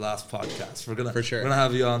our last podcast. We're going to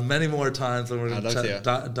have you on many more times, and we're going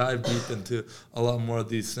to dive deep into a lot more of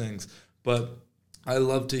these things. But I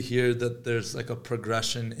love to hear that there's like a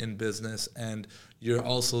progression in business, and you're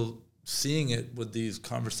also seeing it with these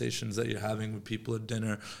conversations that you're having with people at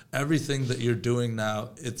dinner. Everything that you're doing now,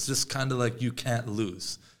 it's just kind of like you can't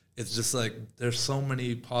lose. It's just like there's so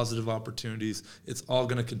many positive opportunities. It's all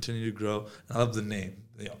going to continue to grow. And I love the name,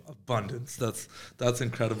 abundance. That's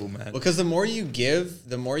incredible, man. Because the more you give,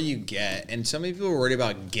 the more you get. And so many people are worried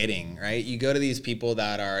about getting, right? You go to these people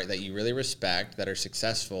that you really respect, that are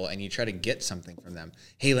successful, and you try to get something from them.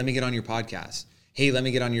 Hey, let me get on your podcast. Hey, let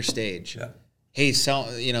me get on your stage. Yeah. Hey,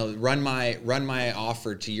 run my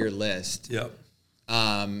offer to your list. Yep.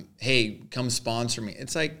 Hey, come sponsor me.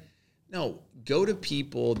 It's like, no, go to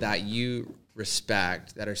people that you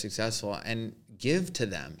respect, that are successful, and give to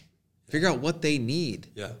them. Figure out what they need.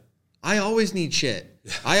 Yeah. I always need shit.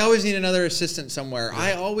 Yeah. I always need another assistant somewhere. Yeah.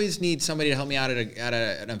 I always need somebody to help me out at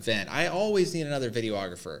an event. I always need another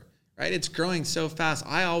videographer, right? It's growing so fast.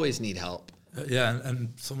 I always need help. Yeah, and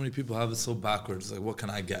so many people have it so backwards. Like, what can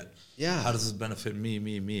I get? Yeah. How does this benefit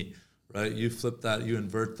me, right? You flip that, you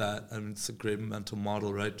invert that. I mean, it's a great mental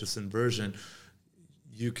model, right? Just inversion.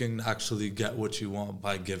 You can actually get what you want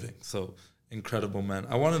by giving. So incredible, man.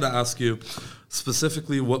 I wanted to ask you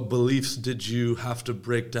specifically, what beliefs did you have to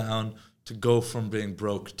break down to go from being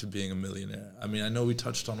broke to being a millionaire? I mean, I know we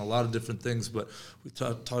touched on a lot of different things, but we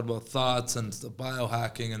talked about thoughts and the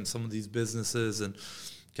biohacking and some of these businesses and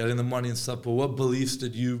getting the money and stuff. But what beliefs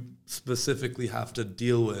did you specifically have to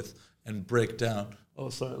deal with and break down? Oh,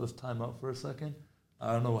 sorry, let's time out for a second.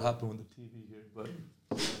 I don't know what happened with the TV here, but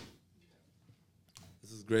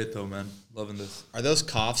this is great though, man. Loving this. Are those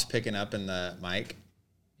coughs picking up in the mic?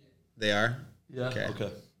 They are? Yeah. Okay.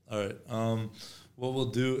 All right. What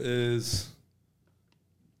we'll do is,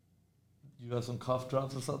 you have some cough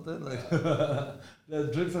drops or something? Like, yeah,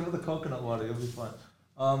 drink some of the coconut water. You'll be fine.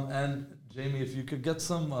 And Jamie, if you could get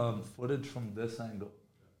some footage from this angle,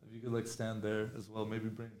 if you could like stand there as well, maybe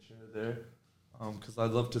bring a chair there, because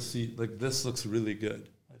I'd love to see, like, this looks really good,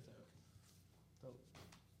 I think.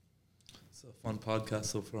 It's a fun podcast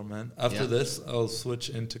so far, man. After this, I'll switch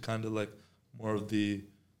into kind of like more of the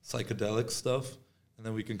psychedelic stuff, and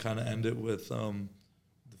then we can kind of end it with the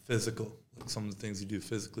physical, like some of the things you do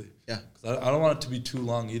physically. Yeah. 'Cause I don't want it to be too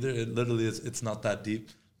long either. It literally is, it's not that deep.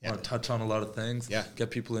 I want to touch on a lot of things. Yeah. Get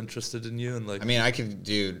people interested in you. And like, I mean, I could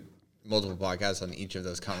do multiple podcasts on each of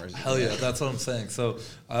those conversations. Hell yeah. That's what I'm saying. So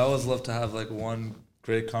I always love to have like one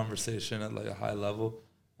great conversation at like a high level,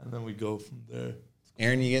 and then we go from there.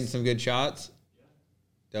 Aaron, you getting some good shots?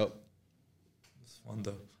 Yeah. Dope. It's fun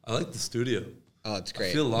though. I like the studio. Oh, it's great.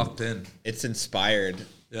 I feel locked in. It's inspired.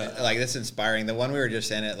 Yeah. Like, this inspiring. The one we were just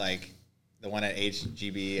in at, like, the one at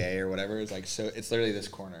HGBA or whatever, is like, so it's literally this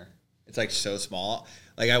corner. It's like so small.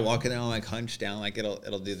 Like, I walk in there, I'm like hunched down, like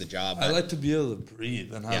it'll do the job. I like to be able to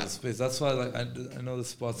breathe and have a space. That's why I know the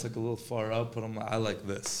spot's like a little far out, but I like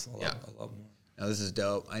this a lot more. No, this is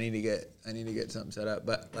dope. I need to get something set up.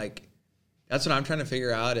 But like, that's what I'm trying to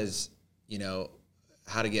figure out is, you know,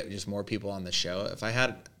 how to get just more people on the show. If I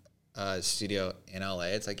had a studio in LA,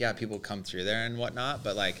 it's like, yeah, people come through there and whatnot,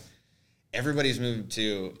 but like, everybody's moved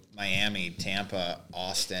to Miami, Tampa,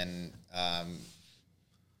 Austin.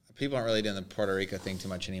 People aren't really doing the Puerto Rico thing too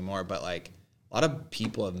much anymore, but like, a lot of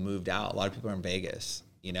people have moved out. A lot of people are in Vegas,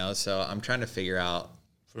 you know? So I'm trying to figure out.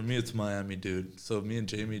 For me, it's Miami, dude. So me and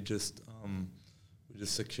Jamie just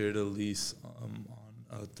secured a lease on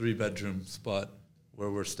a 3-bedroom spot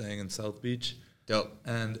where we're staying in South Beach. Dope.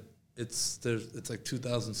 And it's like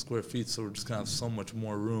 2,000 square feet, so we're just gonna have so much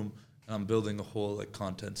more room. And I'm building a whole like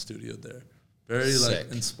content studio there. Very Sick.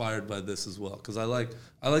 Like inspired by this as well, because I like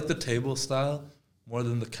the table style more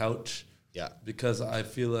than the couch. Yeah. Because I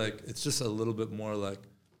feel like it's just a little bit more like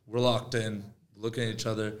we're locked in, looking at each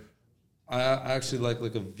other. I actually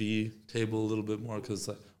like a V table a little bit more because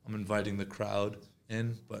like, I'm inviting the crowd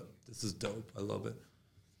in, but this is dope. I love it.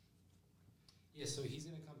 Yeah, so he's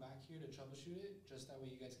going to come back here to troubleshoot it, just that way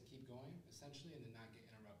you guys can keep going, essentially, and then not get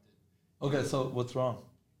interrupted. Okay, so what's wrong?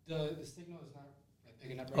 The signal is not like,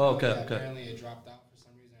 picking up right now. Okay. Okay. Apparently it dropped out for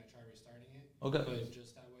some reason. I tried restarting it. Okay. But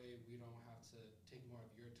just that way we don't have to take more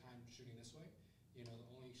of your time shooting this way. You know, the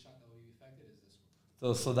only shot that will be affected is this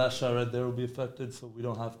one. So that shot right there will be affected, so we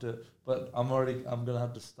don't have to. But I'm gonna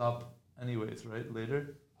have to stop anyways, right?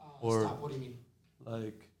 Later. Or stop. What do you mean?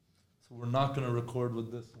 Like, so we're not gonna record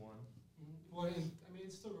with this one. Mm-hmm. Well, I mean,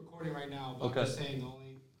 it's still recording right now. But I'm just saying the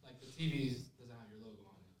only like the TV doesn't have your logo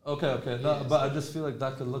on it. Okay. No, but I just feel like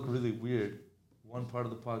that could look really weird. One part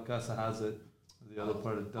of the podcast has it, the other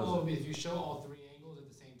part it doesn't. Oh, if you show all 3 angles at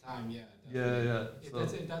the same time, yeah. Yeah.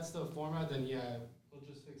 If that's the format, then yeah, we'll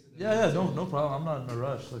just fix it. Yeah, no problem. I'm not in a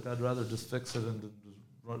rush. Like, I'd rather just fix it and just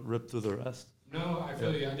rip through the rest. No, I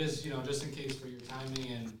feel you. I just, just in case for your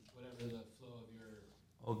timing and whatever the flow of your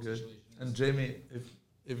all good. Situation is. And Jamie,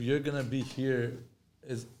 if you're gonna be here,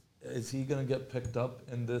 is he gonna get picked up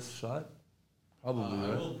in this shot? Probably,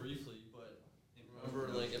 right? I will briefly, but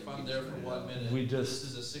remember, like, if I'm there for 1 minute, this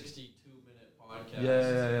is a 62-minute podcast.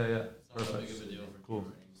 Yeah. It's not that big of a deal for Cool.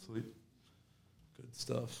 me. Sweet. Good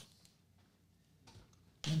stuff.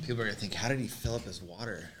 People are going to think, how did he fill up his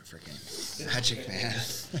water? Freaking magic, man.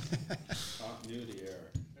 Continuity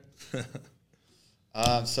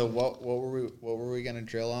error. So what were we going to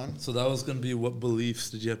drill on? So that was going to be, what beliefs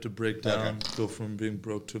did you have to break down to go from being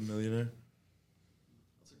broke to a millionaire?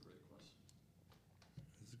 That's a great question.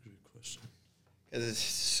 That's a great question. It's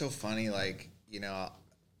so funny, like,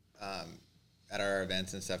 at our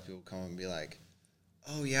events and stuff, people come and be like,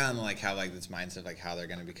 oh yeah, and like have like this mindset of like how they're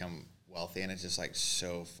going to become wealthy, and it's just like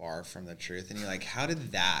so far from the truth. And you're like, how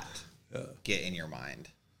did that get in your mind?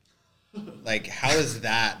 Like, how is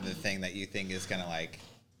that the thing that you think is going to like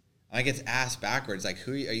it's ass backwards? Like,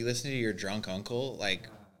 who are you listening to? Your drunk uncle? Like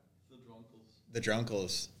the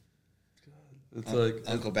drunkles. It's like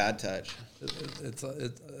Uncle Bad Touch.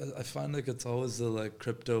 I find like it's always the like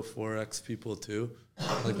crypto forex people too,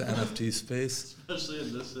 like the NFT space. Especially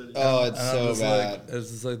in this city. Oh, it's And so bad. Like,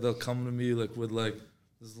 it's just like they'll come to me like with like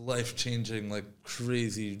this life changing like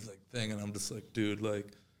crazy like thing, and I'm just like, dude, like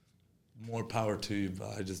more power to you,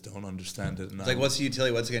 but I just don't understand it. It's like, what's the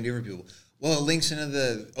utility? What's it gonna do for people? Well, it links into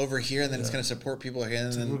the over here, and then it's gonna support people here,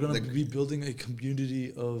 and then we're gonna be building a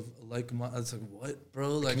community of like-minded. It's like, what,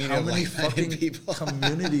 bro? Like, community how of many like-minded fucking people.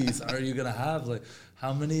 communities are you gonna have? Like,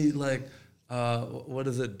 how many like what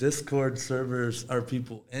is it? Discord servers are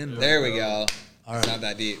people in? There we go. All It's right. not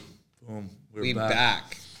that deep. Boom. We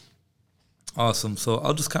back. Awesome. So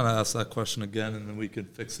I'll just kind of ask that question again, and then we could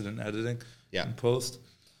fix it in editing. Yeah. In post.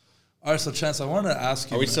 All right. So Chance, I wanted to ask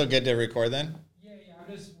you. Are we still good to record then? Yeah,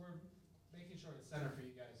 we're making sure it's center for you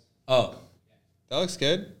guys. Oh. That looks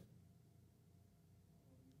good.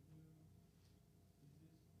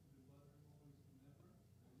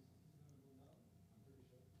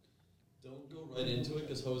 Don't go right into it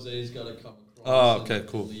because Jose's got to come across. Oh, and okay, then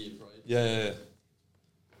cool. Leave, right? Yeah. And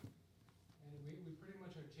we pretty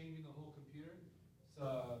much are changing the whole computer, so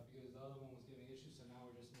because the other one was giving issues, so now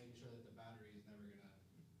we're just making sure that the battery is never gonna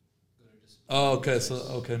go to display. Oh, okay. So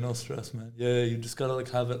okay, no stress, man. Yeah. You just gotta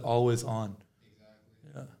like have it always on.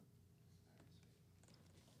 Exactly. Yeah.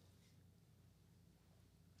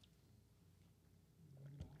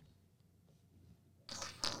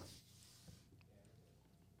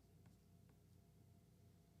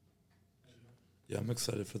 Yeah, I'm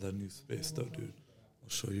excited for that new space though, dude. I'll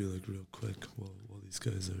show you like real quick while these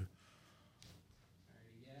guys are.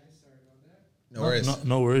 Alrighty, guys, sorry about that. No worries.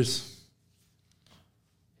 No worries.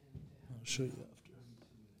 I'll show you after.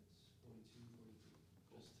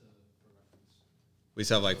 We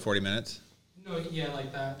still have like 40 minutes. No, yeah,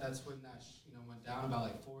 like that. That's when that went down about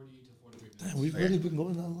like 40 to 43 minutes. Damn, we've really been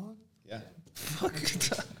going that long? Yeah. Fuck.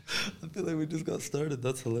 I feel like we just got started.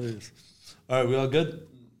 That's hilarious. All right, we all good?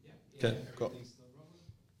 Okay, cool. Everything's still rolling.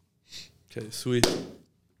 Okay, sweet.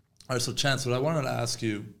 All right, so Chance, what I wanted to ask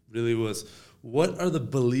you really was, what are the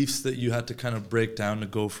beliefs that you had to kind of break down to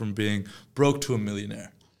go from being broke to a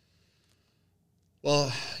millionaire?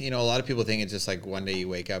 Well, a lot of people think it's just like one day you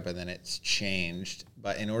wake up and then it's changed.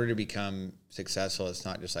 But in order to become successful, it's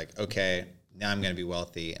not just like, okay, now I'm going to be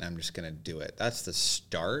wealthy and I'm just going to do it. That's the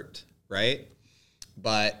start, right?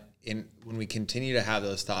 But when we continue to have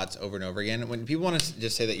those thoughts over and over again, when people want to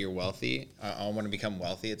just say that you're wealthy, I want to become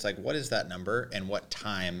wealthy, it's like, what is that number and what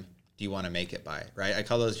time do you want to make it by, right? I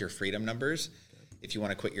call those your freedom numbers. If you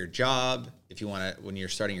want to quit your job, if you want to, when you're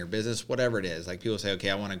starting your business, whatever it is, like people say,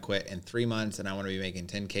 okay, I want to quit in 3 months and I want to be making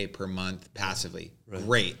 10K per month passively. Right.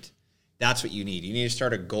 Great. That's what you need. You need to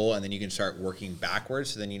start a goal and then you can start working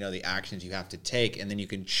backwards. So then you know the actions you have to take and then you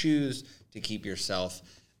can choose to keep yourself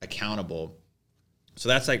accountable. So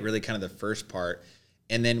that's like really kind of the first part.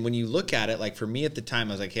 And then when you look at it, like for me at the time,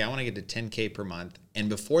 I was like, hey, I want to get to 10K per month. And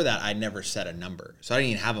before that, I never set a number. So I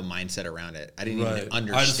didn't even have a mindset around it. I didn't even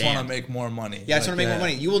understand. I just want to make more money. Yeah, I just want to make more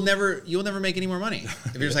money. You will never make any more money.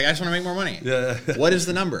 If you're just like, I just want to make more money. Yeah. What is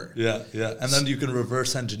the number? Yeah. And then you can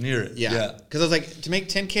reverse engineer it. Yeah. Because I was like, to make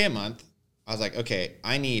 10K a month, I was like, okay,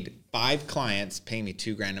 I need 5 clients paying me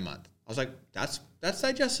 $2,000 a month. I was like, that's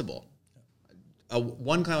digestible.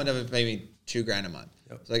 One client would have pay me $2,000 a month.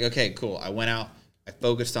 Yep. It's like, okay, cool. I went out, I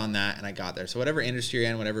focused on that, and I got there. So whatever industry you're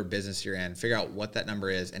in, whatever business you're in, figure out what that number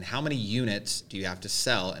is and how many units do you have to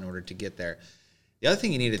sell in order to get there. The other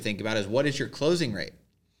thing you need to think about is what is your closing rate?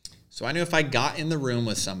 So I knew if I got in the room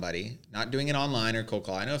with somebody, not doing it online or cold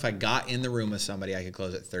call, I know if I got in the room with somebody, I could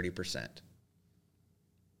close at 30%.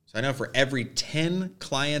 So I know for every 10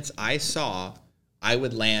 clients I saw, I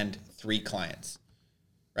would land 3 clients,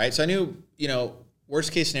 right? So I knew,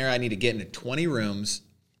 worst case scenario, I need to get into 20 rooms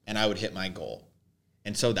and I would hit my goal.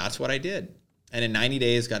 And so that's what I did. And in 90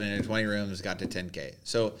 days, got into 20 rooms, got to 10K.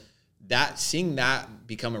 So seeing that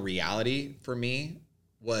become a reality for me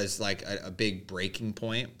was like a big breaking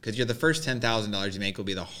point, because the first $10,000 you make will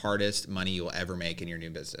be the hardest money you'll ever make in your new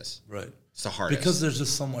business. Right. It's the hardest. Because there's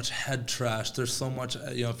just so much head trash. There's so much,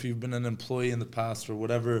 if you've been an employee in the past or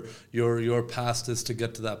whatever your past is to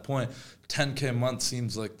get to that point, 10K a month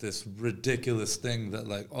seems like this ridiculous thing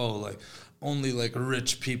that only like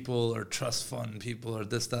rich people or trust fund people or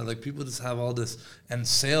this, that. Like people just have all this, and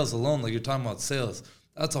sales alone, like you're talking about sales.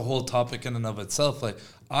 that's a whole topic in and of itself. Like,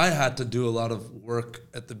 I had to do a lot of work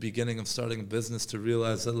at the beginning of starting a business to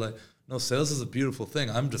realize that, like, no, sales is a beautiful thing.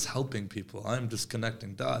 I'm just helping people. I'm just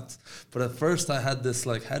connecting dots. But at first I had this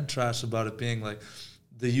like head trash about it being like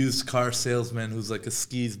the used car salesman who's like a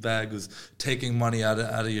skis bag who's taking money out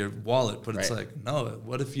of your wallet. But it's like, no,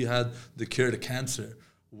 what if you had the cure to cancer?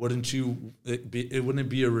 Wouldn't it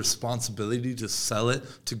be a responsibility to sell it,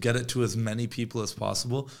 to get it to as many people as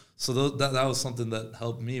possible? So that was something that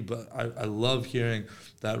helped me. But I love hearing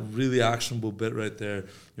that really actionable bit right there.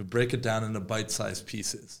 You break it down into bite-sized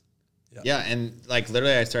pieces. Yeah, and like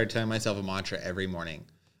literally I started telling myself a mantra every morning.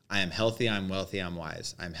 I am healthy, I'm wealthy, I'm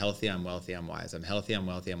wise. I'm healthy, I'm wealthy, I'm wise. I'm healthy, I'm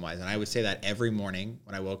wealthy, I'm wise. And I would say that every morning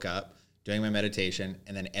when I woke up, doing my meditation,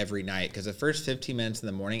 and then every night. Because the first 15 minutes in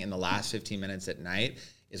the morning and the last 15 minutes at night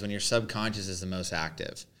is when your subconscious is the most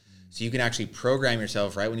active. So you can actually program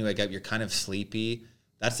yourself right when you wake up. You're kind of sleepy.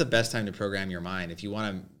 That's the best time to program your mind. If you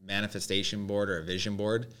want a manifestation board or a vision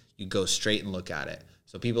board, you go straight and look at it.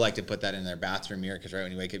 So people like to put that in their bathroom mirror because right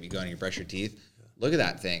when you wake up, you go and you brush your teeth. Look at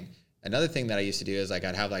that thing. Another thing that I used to do is like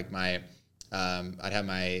I'd have like my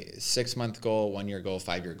 6-month goal, 1-year goal,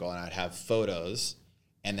 5-year goal, and I'd have photos,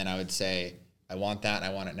 and then I would say, I want that, and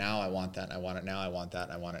I want it now. I want that, and I want it now. I want that,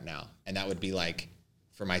 and I want it now. And that would be like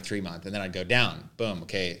for my 3-month, and then I'd go down. Boom.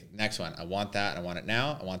 Okay, next one. I want that, and I want it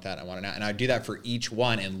now. I want that, and I want it now. And I'd do that for each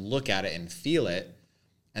one and look at it and feel it.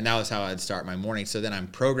 And that was how I'd start my morning. So then I'm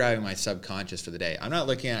programming my subconscious for the day. I'm not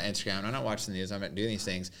looking at Instagram. I'm not watching the news. I'm not doing these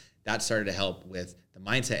things. That started to help with the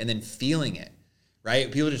mindset and then feeling it, right?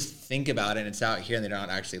 People just think about it and it's out here and they're not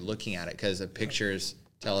actually looking at it because the pictures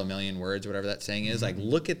tell a million words, whatever that saying is. Like,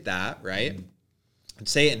 look at that, right? And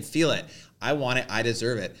say it and feel it. I want it. I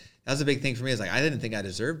deserve it. That was a big thing for me. Is like, I didn't think I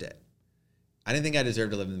deserved it. I didn't think I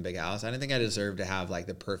deserved to live in the big house. I didn't think I deserved to have like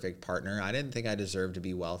the perfect partner. I didn't think I deserved to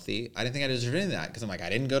be wealthy. I didn't think I deserved any of that because I'm like,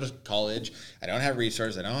 I didn't go to college. I don't have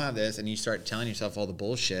resources. I don't have this. And you start telling yourself all the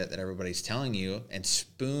bullshit that everybody's telling you and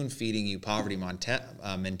spoon feeding you poverty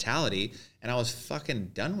mentality. And I was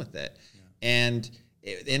fucking done with it. Yeah. And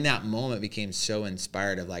in that moment became so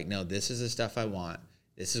inspired of like, no, this is the stuff I want.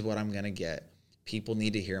 This is what I'm going to get. People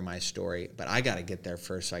need to hear my story, but I got to get there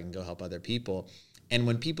first so I can go help other people. And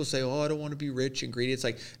when people say, oh, I don't want to be rich and greedy, it's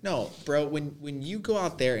like, no, bro, when you go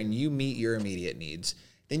out there and you meet your immediate needs,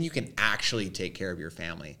 then you can actually take care of your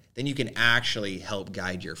family. Then you can actually help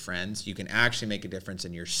guide your friends. You can actually make a difference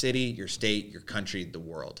in your city, your state, your country, the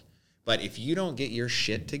world. But if you don't get your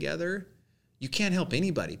shit together, you can't help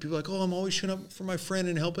anybody. People are like, oh, I'm always showing up for my friend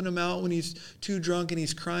and helping him out when he's too drunk and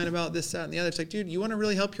he's crying about this, that, and the other. It's like, dude, you want to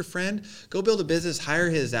really help your friend? Go build a business, hire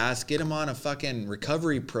his ass, get him on a fucking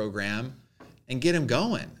recovery program, and get them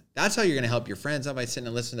going. That's how you're going to help your friends, not by sitting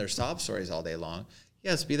and listening to their sob stories all day long.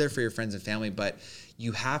 Yes, be there for your friends and family, but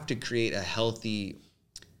you have to create a healthy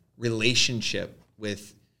relationship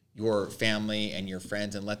with your family and your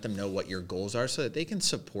friends and let them know what your goals are so that they can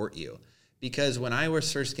support you. Because when I was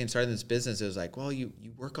first getting started in this business, it was like, well, you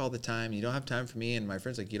work all the time. You don't have time for me. And my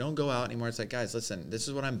friend's like, you don't go out anymore. It's like, guys, listen, this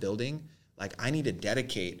is what I'm building. Like, I need to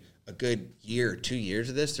dedicate a good year, 2 years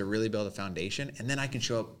of this to really build a foundation. And then I can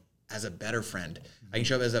show up as a better friend. I can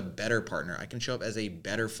show up as a better partner. I can show up as a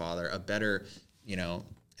better father, a better,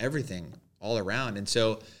 everything all around. And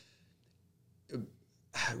so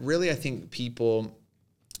really, I think people,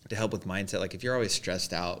 to help with mindset, like if you're always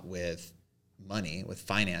stressed out with money, with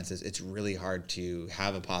finances, it's really hard to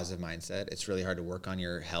have a positive mindset. It's really hard to work on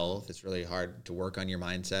your health. It's really hard to work on your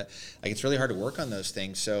mindset. Like, it's really hard to work on those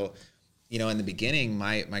things. So, in the beginning,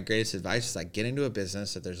 my greatest advice is like, get into a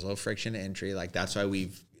business that there's low friction entry. Like, that's why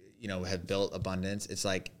we've have built abundance. It's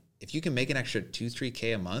like, if you can make an extra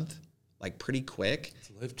 2-3K a month, like pretty quick.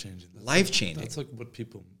 It's life-changing. Life-changing. That's like what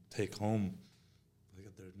people take home, like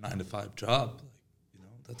at their 9-to-5 job. Like,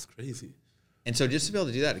 that's crazy. And so just to be able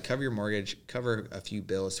to do that, to cover your mortgage, cover a few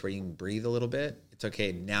bills where you can breathe a little bit, it's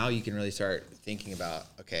okay. Now you can really start thinking about,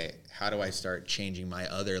 okay, how do I start changing my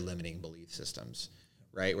other limiting belief systems,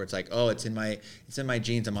 right? Where it's like, oh, it's in my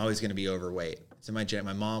genes. I'm always going to be overweight. It's in my gen.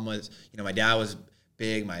 My mom was, my dad was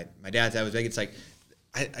big. My dad's dad was big. It's like,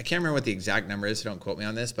 I can't remember what the exact number is, so don't quote me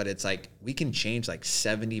on this, but it's like we can change like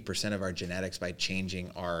 70% of our genetics by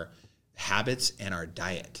changing our habits and our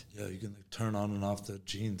diet. Yeah, you can like turn on and off the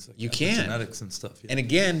genes. Like you can. Genetics and stuff. Yeah. And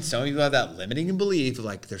again, some people have that limiting belief of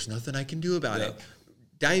like, there's nothing I can do about it.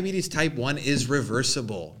 Diabetes type 1 is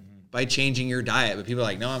reversible by changing your diet. But people are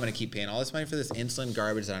like, no, I'm going to keep paying all this money for this insulin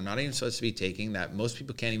garbage that I'm not even supposed to be taking, that most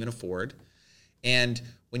people can't even afford. And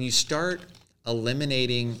when you start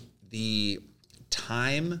eliminating the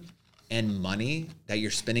time and money that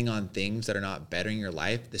you're spending on things that are not bettering your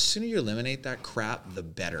life, the sooner you eliminate that crap, the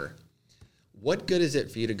better. what good is it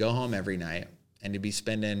for you to go home every night and to be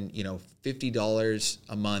spending, $50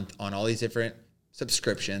 a month on all these different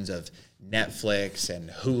subscriptions of Netflix and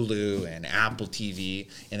Hulu and Apple TV,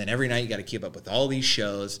 and then every night you got to keep up with all these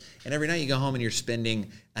shows, and every night you go home and you're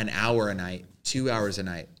spending an hour a night, 2 hours a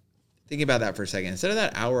night. Think about that for a second. Instead of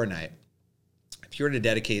that hour a night, if you were to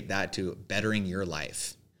dedicate that to bettering your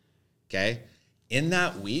life, okay, in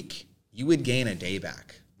that week, you would gain a day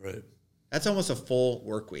back. Right. That's almost a full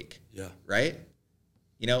work week. Yeah. Right?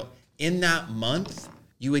 In that month,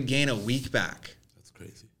 you would gain a week back. That's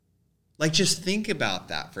crazy. Like, just think about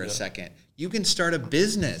that for a second. You can start a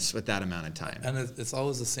business with that amount of time. And it's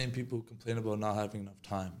always the same people who complain about not having enough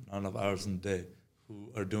time, not enough hours in the day,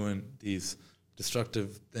 who are doing these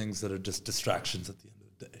destructive things that are just distractions at the end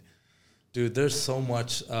of the day. Dude, there's so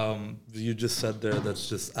much you just said there that's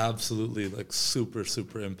just absolutely like super,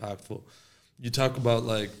 super impactful. You talk about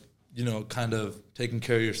kind of taking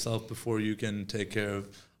care of yourself before you can take care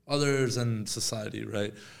of others and society,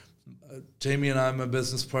 right? Jamie and I, my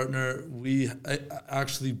business partner, I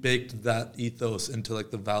actually baked that ethos into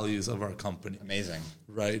like the values of our company. Amazing.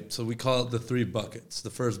 Right? So we call it the 3 buckets. The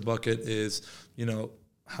first bucket is,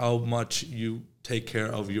 how much you take care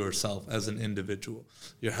of yourself as an individual,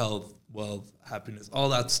 your health, wealth, happiness, all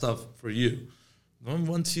that stuff for you.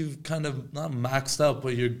 Once you've kind of not maxed out,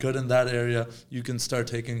 but you're good in that area, you can start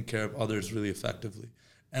taking care of others really effectively.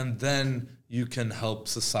 And then you can help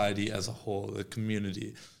society as a whole, the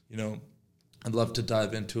community. I'd love to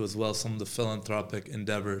dive into as well some of the philanthropic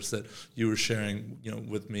endeavors that you were sharing,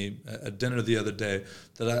 with me at dinner the other day.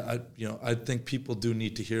 That I think people do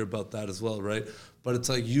need to hear about that as well, right? But it's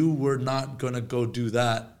like you were not going to go do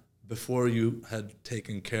that before you had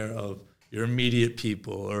taken care of your immediate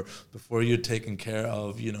people or before you'd taken care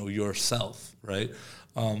of, yourself, right?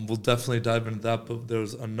 We'll definitely dive into that. But there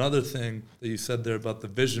was another thing that you said there about the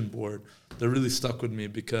vision board that really stuck with me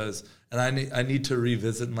because, and I need to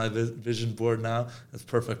revisit my vision board now. It's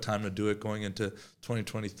perfect time to do it going into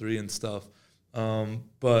 2023 and stuff.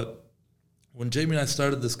 But when Jamie and I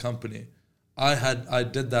started this company, I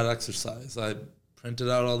did that exercise. I printed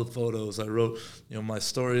out all the photos. I wrote, my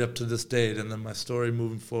story up to this date and then my story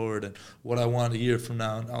moving forward and what I want a year from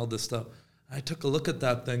now and all this stuff. I took a look at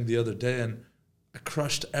that thing the other day and I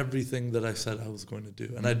crushed everything that I said I was going to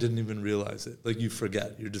do. And I didn't even realize it. Like, you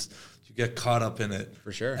forget. You get caught up in it.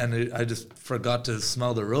 For sure. And I just forgot to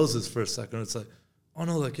smell the roses for a second. It's like, oh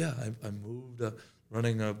no, I moved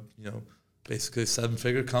running a, basically a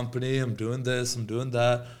 7-figure company. I'm doing this, I'm doing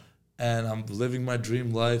that. And I'm living my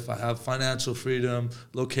dream life. I have financial freedom,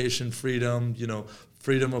 location freedom,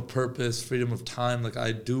 freedom of purpose, freedom of time. Like,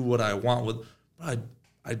 I do what I want with, I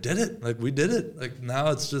did it. Like, we did it. Like, now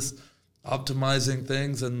it's just optimizing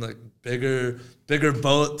things and like bigger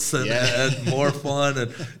boats and more fun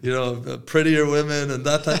and prettier women and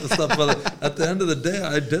that type of stuff. But at the end of the day,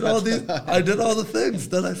 I did all the things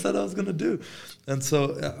that I said I was gonna do, and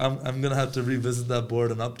so I'm gonna have to revisit that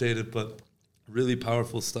board and update it. But really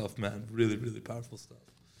powerful stuff, man. Really, really powerful stuff.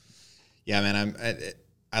 Yeah, man.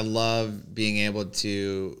 I love being able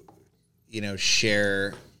to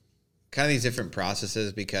share kind of these different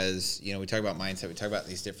processes because, we talk about mindset, we talk about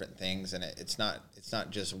these different things, and it's not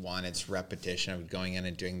just one, it's repetition of going in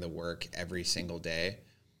and doing the work every single day.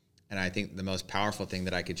 And I think the most powerful thing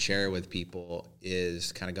that I could share with people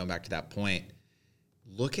is kind of going back to that point.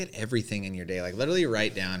 Look at everything in your day, like literally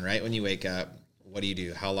write down right when you wake up, what do you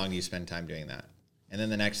do? How long do you spend time doing that? And then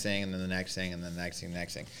the next thing, and then the next thing, and then the next thing, the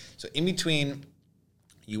next thing. So in between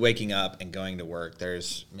you waking up and going to work,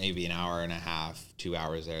 there's maybe an hour and a half, 2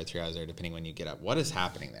 hours there, 3 hours there, depending when you get up. What is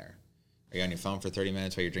happening there? Are you on your phone for 30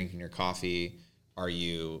 minutes while you're drinking your coffee? Are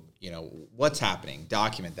you, what's happening?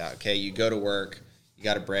 Document that, okay? You go to work, you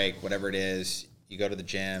got a break, whatever it is, you go to the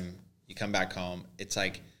gym, you come back home. It's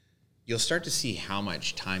like you'll start to see how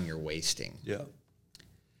much time you're wasting. Yeah.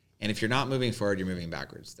 And if you're not moving forward, you're moving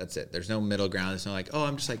backwards. That's it. There's no middle ground. There's no like, oh,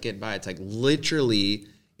 I'm just like getting by. It's like literally,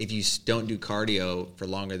 if you don't do cardio for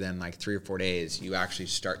longer than like 3 or 4 days, you actually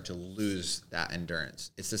start to lose that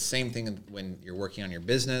endurance. It's the same thing when you're working on your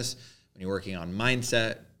business, when you're working on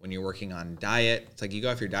mindset, when you're working on diet. It's like you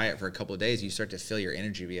go off your diet for a couple of days, you start to feel your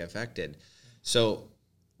energy be affected. So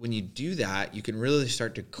when you do that, you can really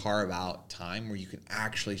start to carve out time where you can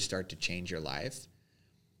actually start to change your life.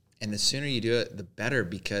 And the sooner you do it, the better,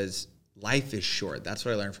 because life is short. That's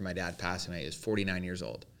what I learned from my dad passing away. He was 49 years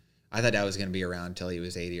old. I thought Dad was going to be around until he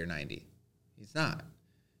was 80 or 90. He's not.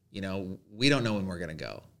 We don't know when we're going to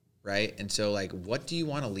go, right? And so, like, what do you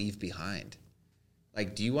want to leave behind?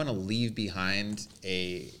 Like, do you want to leave behind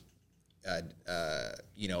a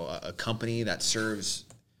company that serves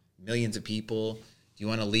millions of people? Do you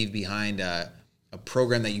want to leave behind a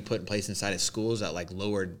program that you put in place inside of schools that like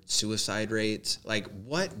lowered suicide rates? Like,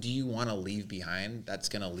 what do you want to leave behind that's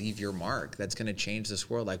going to leave your mark, that's going to change this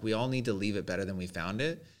world? Like, we all need to leave it better than we found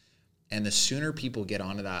it. And the sooner people get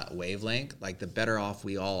onto that wavelength, like the better off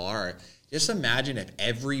we all are. Just imagine if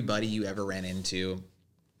everybody you ever ran into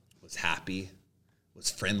was happy,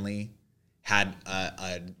 was friendly, had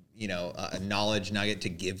a knowledge nugget to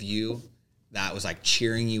give you that was like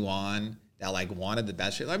cheering you on, that like wanted the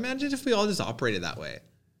best. Like, imagine if we all just operated that way.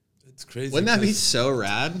 It's crazy. Wouldn't that be so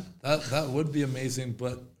rad? That would be amazing.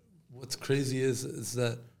 But what's crazy is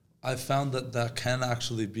that I found that can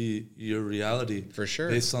actually be your reality. For sure.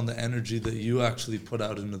 Based on the energy that you actually put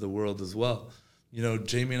out into the world as well. You know,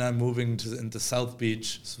 Jamie and I moving into South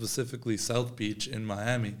Beach, specifically South Beach in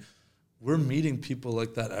Miami, we're meeting people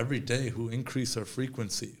like that every day who increase our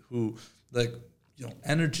frequency, who like, you know,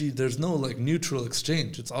 energy, there's no like neutral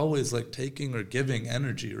exchange. It's always like taking or giving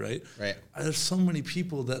energy, right? Right. There's so many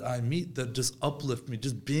people that I meet that just uplift me,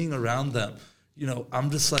 just being around them. You know,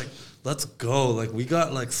 I'm just like, let's go. Like, we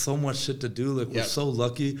got like so much shit to do. Like, we're so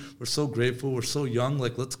lucky. We're so grateful. We're so young.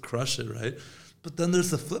 Like, let's crush it, right? But then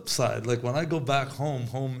there's the flip side. Like, when I go back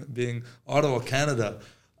home being Ottawa, Canada,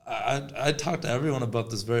 I talk to everyone about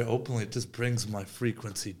this very openly. It just brings my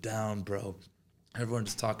frequency down, bro. Everyone's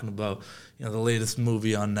just talking about, you know, the latest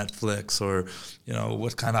movie on Netflix or, you know,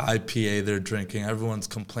 what kind of IPA they're drinking. Everyone's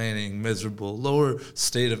complaining, miserable, lower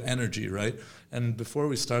state of energy, right? And before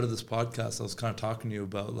we started this podcast, I was kind of talking to you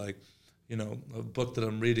about, like, you know, a book that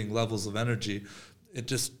I'm reading, Levels of Energy. It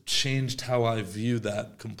just changed how I view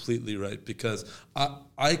that completely, right? Because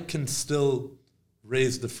I can still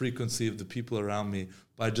raise the frequency of the people around me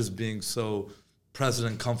by just being so present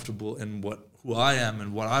and comfortable in who I am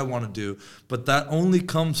and what I want to do. But that only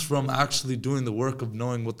comes from actually doing the work of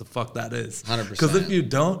knowing what the fuck that is. 100%. Because if you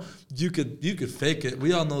don't, you could fake it.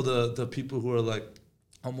 We all know the people who are like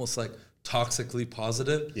almost like toxically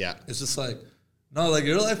positive. Yeah. It's just like, no, like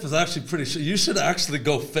your life is actually pretty shit. You should actually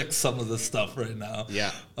go fix some of this stuff right now.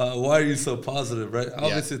 Yeah. Why are you so positive, right?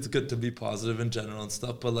 Obviously, it's good to be positive in general and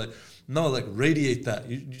stuff, but like, no, like radiate that.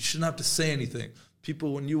 You shouldn't have to say anything.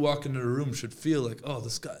 People, when you walk into a room, should feel like, oh,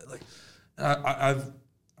 this guy, like,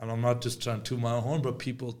 and I'm not just trying to toot my own horn, but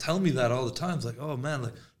people tell me that all the time. It's like, oh man,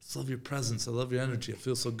 like, I just love your presence. I love your energy. I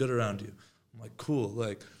feel so good around you. I'm like, cool.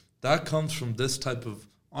 Like, that comes from this type of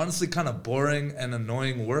honestly kind of boring and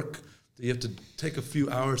annoying work that you have to take a few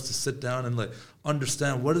hours to sit down and like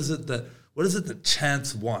understand what is it that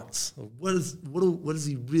Chance wants? What does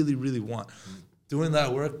he really, really want? Doing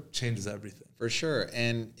that work changes everything. For sure.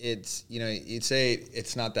 And it's, you know, you'd say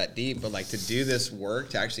it's not that deep, but like to do this work,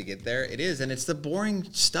 to actually get there, it is. And it's the boring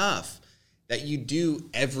stuff that you do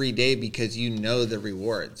every day because you know the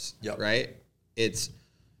rewards, right? It's,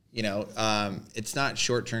 you know, it's not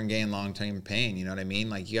short-term gain, long-term pain. You know what I mean?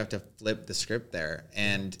 Like, you have to flip the script there.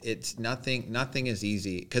 And it's nothing is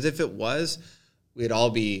easy. Because if it was, we'd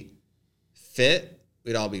all be fit,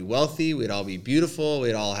 we'd all be wealthy, we'd all be beautiful,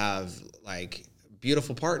 we'd all have like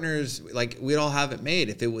beautiful partners, like we'd all have it made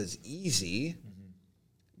if it was easy. Mm-hmm.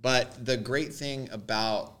 But the great thing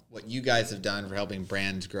about what you guys have done for helping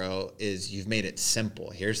brands grow is you've made it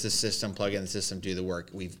simple. Here's the system, plug in the system, do the work.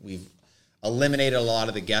 We've eliminated a lot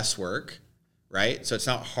of the guesswork, right? So it's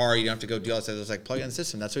not hard. You don't have to go do all that stuff. It's like plug in the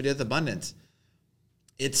system. That's what we did with Abundance.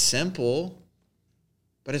 It's simple,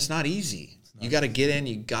 but it's not easy. You got to get in.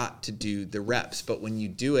 You got to do the reps. But when you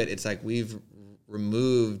do it, it's like we've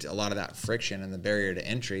removed a lot of that friction and the barrier to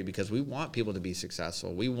entry because we want people to be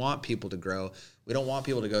successful. We want people to grow. We don't want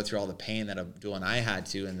people to go through all the pain that Abdul and I had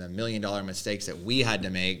to and the $1 million mistakes that we had to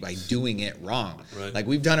make by doing it wrong. Right. Like,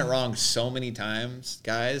 we've done it wrong so many times,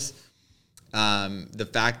 guys. The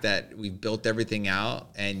fact that we've built everything out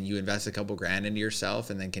and you invest a couple grand into yourself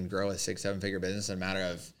and then can grow a 6-7 figure business in a matter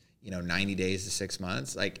of, 90 days to 6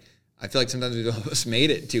 months. Like, I feel like sometimes we've almost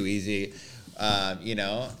made it too easy,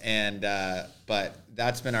 but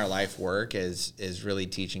that's been our life work is really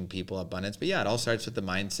teaching people abundance. But yeah, it all starts with the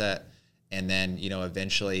mindset. And then,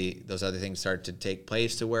 eventually those other things start to take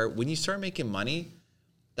place to where when you start making money,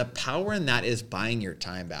 the power in that is buying your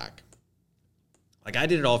time back. Like, I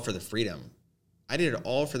did it all for the freedom.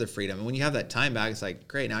 And when you have that time back, it's like,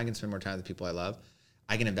 great, now I can spend more time with the people I love.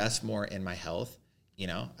 I can invest more in my health.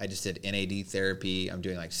 I just did NAD therapy. I'm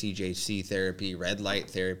doing like CJC therapy, red light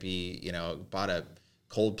therapy, bought a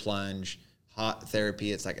cold plunge, hot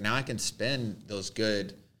therapy. It's like, now I can spend those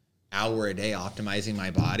good hour a day optimizing my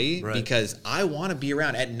body because I want to be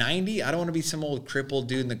around. At 90, I don't want to be some old crippled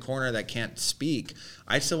dude in the corner that can't speak.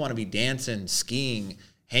 I still want to be dancing, skiing,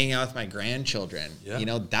 hanging out with my grandchildren.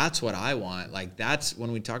 Yeah. That's what I want. Like, that's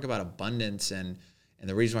when we talk about abundance and And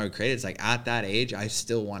the reason why we created it is like at that age, I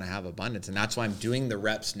still want to have abundance. And that's why I'm doing the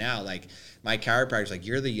reps now. Like my chiropractor is like,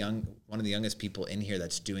 you're one of the youngest people in here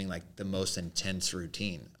that's doing like the most intense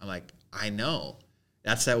routine. I'm like, I know.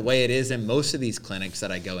 That's that way it is in most of these clinics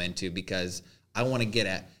that I go into because I want to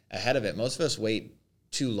get ahead of it. Most of us wait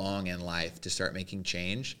too long in life to start making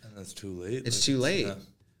change. And that's too late. It's too late.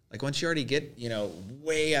 Like once you already get,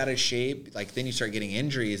 way out of shape, like then you start getting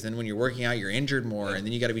injuries. Then when you're working out, you're injured more, and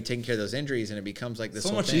then you got to be taking care of those injuries, and it becomes like this. So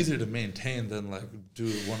whole much thing. easier to maintain than like do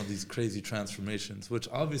one of these crazy transformations, which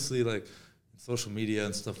obviously like social media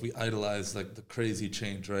and stuff, we idolize like the crazy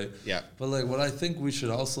change, right? Yeah. But like what I think we should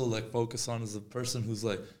also like focus on is the person who's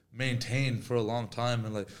like maintained for a long time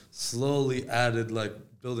and like slowly added like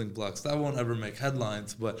building blocks. That won't ever make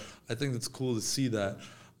headlines, but I think it's cool to see that.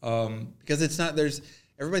 Because it's not,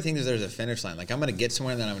 everybody thinks there's a finish line. Like I'm going to get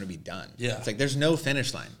somewhere and then I'm going to be done. Yeah. It's like, there's no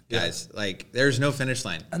finish line, guys. Yeah. Like there's no finish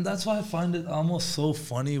line. And that's why I find it almost so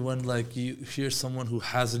funny when like you hear someone who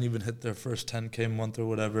hasn't even hit their first 10K month or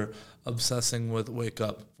whatever, obsessing with wake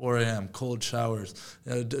up, 4 a.m., cold showers,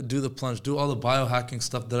 do the plunge, do all the biohacking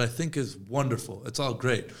stuff that I think is wonderful. It's all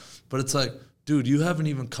great. But it's like, dude, you haven't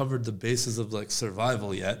even covered the bases of like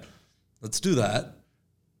survival yet. Let's do that.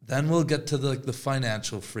 Then we'll get to the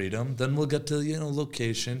financial freedom. Then we'll get to,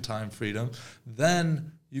 location, time freedom.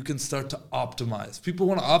 Then you can start to optimize. People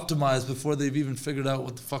want to optimize before they've even figured out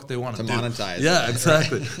what the fuck they want to do. Monetize. Yeah,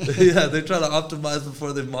 exactly. Yeah, they try to optimize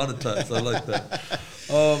before they monetize. I like that.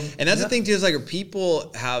 And that's the thing too, is like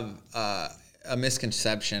people have a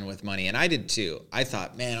misconception with money. And I did too. I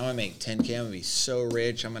thought, man, I'm going to make 10K. I'm going to be so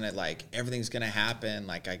rich. I'm going to like, everything's going to happen.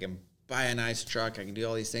 Like I can buy a nice truck. I can do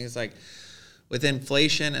all these things. Like, with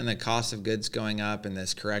inflation and the cost of goods going up and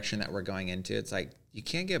this correction that we're going into, it's like you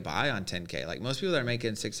can't get by on 10K. Like most people that are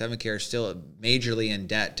making 6, 7K are still majorly in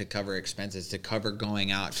debt to cover expenses, to cover going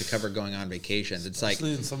out, to cover going on vacations. It's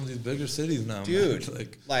especially like in some of these bigger cities now, dude. Man.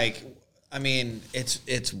 Like I mean,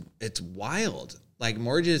 it's wild. Like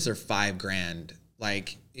mortgages are $5,000.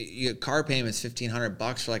 Like car payments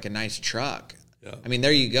 $1,500 for like a nice truck. Yeah. I mean,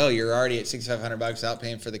 there you go. You're already at $6,500 without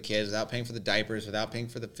paying for the kids, without paying for the diapers, without paying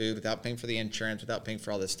for the food, without paying for the insurance, without paying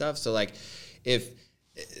for all this stuff. So like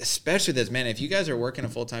especially this, man, if you guys are working a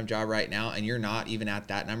full-time job right now and you're not even at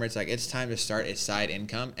that number, it's like, it's time to start a side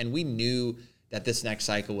income. And we knew that this next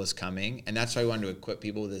cycle was coming. And that's why we wanted to equip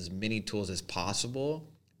people with as many tools as possible,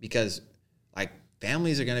 because like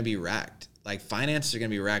families are going to be wrecked. Like finances are going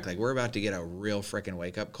to be wrecked. Like we're about to get a real freaking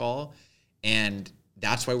wake up call. And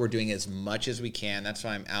that's why we're doing as much as we can. That's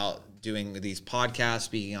why I'm out doing these podcasts,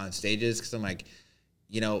 speaking on stages, because I'm like,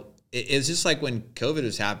 it's just like when COVID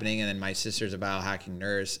was happening, and then my sister's a biohacking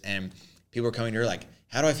nurse, and people were coming to her like,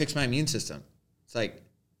 how do I fix my immune system? It's like,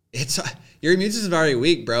 your immune system's already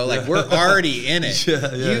weak, bro. Like we're already in it.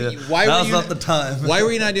 Yeah. Now's not the time. Why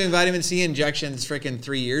were you not doing vitamin C injections freaking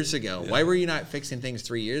 3 years ago? Yeah. Why were you not fixing things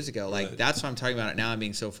 3 years ago? Like that's why I'm talking about it now and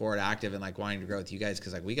being so forward active and like wanting to grow with you guys,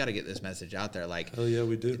 because like we got to get this message out there. Like, oh yeah,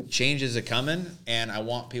 we do. Changes are coming, and I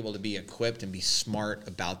want people to be equipped and be smart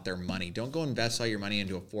about their money. Don't go invest all your money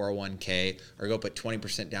into a 401k or go put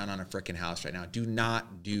 20% down on a freaking house right now. Do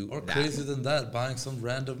not do or that. Or crazier than that, buying some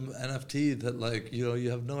random NFT that like you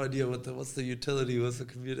have no idea what's the utility, what's the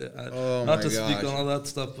community. Not to speak on all that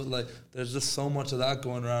stuff, but like there's just so much of that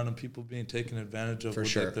going around and people being taken advantage of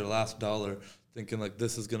with like their last dollar, thinking like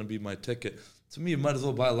this is going to be my ticket. To me, you might as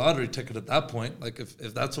well buy a lottery ticket at that point. Like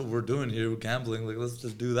if that's what we're doing here with gambling, like let's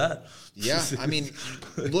just do that. Yeah, I mean,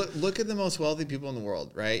 look at the most wealthy people in the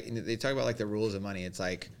world, right? And they talk about like the rules of money. It's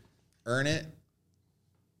like earn it,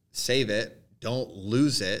 save it, don't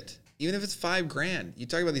lose it. Even if it's $5,000, you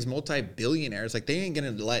talk about these multi-billionaires, like they ain't gonna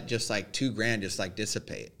let just like $2,000 just like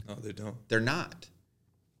dissipate. No, they don't. They're not.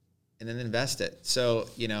 And then invest it. So,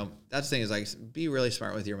 that's the thing is like be really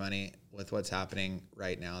smart with your money, with what's happening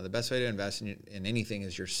right now. The best way to invest in anything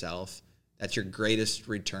is yourself. That's your greatest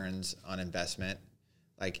returns on investment.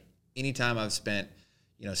 Like anytime I've spent,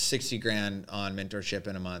 $60,000 on mentorship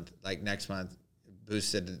in a month, like next month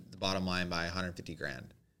boosted the bottom line by $150,000.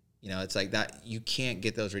 It's like that. You can't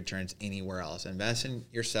get those returns anywhere else. Invest in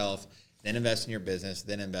yourself, then invest in your business,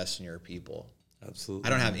 then invest in your people. Absolutely.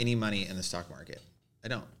 I don't have any money in the stock market. I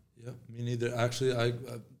don't. Yeah, me neither. Actually,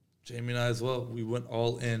 Jamie and I as well, we went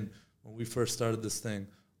all in when we first started this thing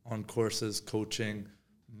on courses, coaching,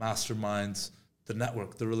 masterminds, the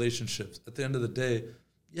network, the relationships. At the end of the day,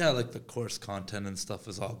 yeah, like the course content and stuff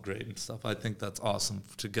is all great and stuff. I think that's awesome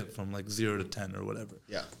to get from like 0 to 10 or whatever.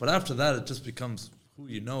 Yeah. But after that, it just becomes who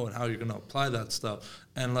you know and how you're going to apply that stuff.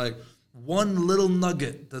 And like one little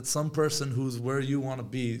nugget that some person who's where you want to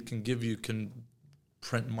be can give you can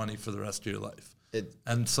print money for the rest of your life.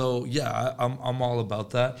 And so, yeah, I'm all about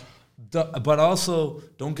that. But also,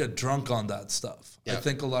 don't get drunk on that stuff. Yep. I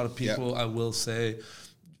think a lot of people, Yep. I will say,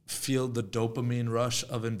 feel the dopamine rush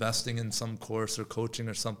of investing in some course or coaching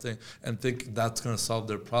or something and think that's going to solve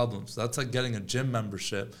their problems. That's like getting a gym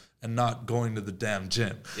membership and not going to the damn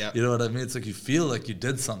gym. Yep. You know what I mean? It's like you feel like you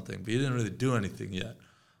did something, but you didn't really do anything yet.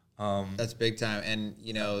 That's big time. And,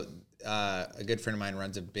 you know, a good friend of mine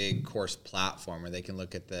runs a big course platform where they can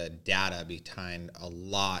look at the data behind a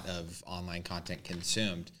lot of online content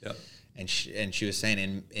consumed. Yep. And she was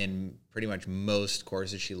saying in pretty much most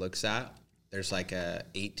courses she looks at, there's like a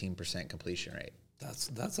 18% completion rate.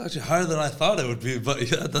 That's actually higher than I thought it would be,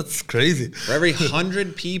 but yeah, that's crazy. For every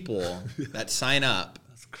 100 people that sign up,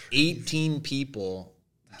 18 people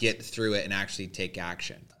get through it and actually take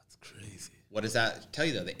action. That's crazy. What does that tell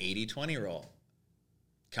you, though? The 80-20 rule.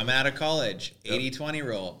 Coming out of college, 80-20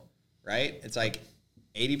 rule, right? It's like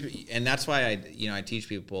 80, and that's why I teach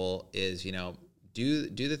people is, do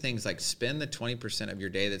the things like spend the 20% of your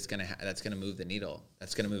day that's gonna move the needle.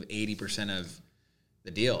 That's gonna move 80% of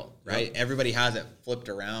the deal, right? Yep. Everybody has it flipped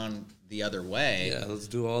around the other way. Yeah, let's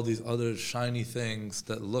do all these other shiny things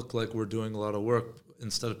that look like we're doing a lot of work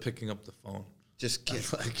instead of picking up the phone. Just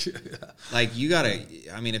get, like you gotta.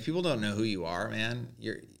 I mean, if people don't know who you are, man,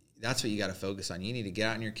 that's what you got to focus on. You need to get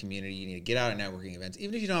out in your community. You need to get out at networking events.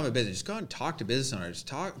 Even if you don't have a business, just go out and talk to business owners.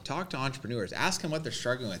 Talk to entrepreneurs. Ask them what they're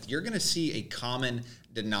struggling with. You're going to see a common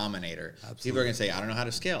denominator. Absolutely. People are going to say, I don't know how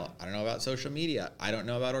to scale. I don't know about social media. I don't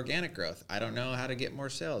know about organic growth. I don't know how to get more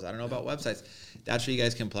sales. I don't know about websites. That's where you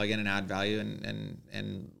guys can plug in and add value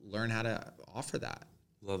and learn how to offer that.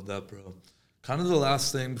 Love that, bro. Kind of the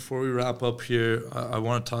last thing before we wrap up here, I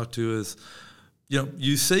want to talk to is,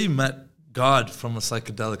 you say you met God from a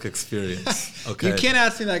psychedelic experience. Okay. You can't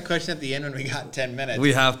ask me that question at the end when we got 10 minutes.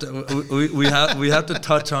 We have to. We have to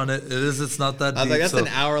touch on it. It's not that deep. I was like, that's an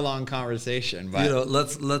hour-long conversation. But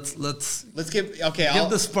let's give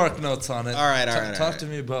the spark notes on it. All right. Talk to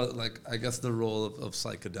me about I guess the role of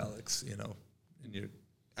psychedelics. In your.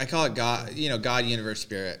 I call it God. God, universe,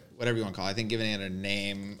 spirit, whatever you want to call it. I think giving it a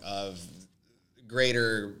name of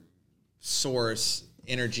greater source.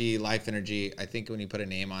 Energy, life energy. I think when you put a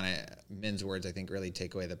name on it, men's words, I think really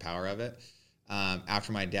take away the power of it.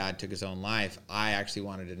 After my dad took his own life, I actually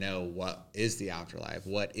wanted to know what is the afterlife,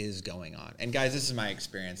 what is going on. And guys, this is my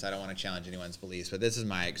experience. I don't want to challenge anyone's beliefs, but this is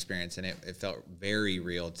my experience, and it felt very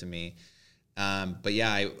real to me. But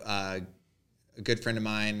yeah, a good friend of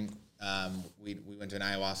mine, we went to an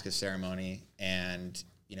ayahuasca ceremony, and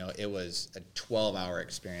it was a 12-hour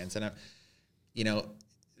experience, and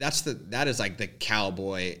that is like the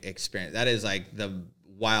cowboy experience. That is like the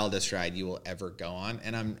wildest ride you will ever go on.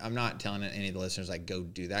 And I'm not telling any of the listeners like go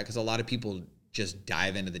do that, because a lot of people just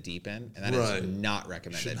dive into the deep end, and that is not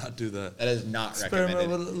recommended. Should not do that. That is not Experiment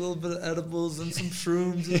recommended. With a little bit of edibles and some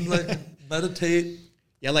shrooms and meditate.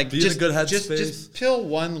 Yeah, like be in a good headspace. Just peel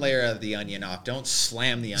one layer of the onion off. Don't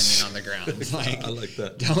slam the onion on the ground. I like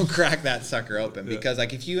that. Don't crack that sucker open, because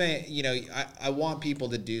like if you ain't, I want people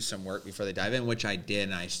to do some work before they dive in, which I did,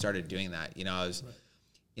 and I started doing that. I was,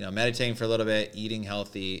 meditating for a little bit, eating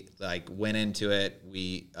healthy, like went into it.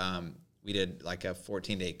 We did like a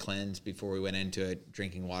 14-day cleanse before we went into it,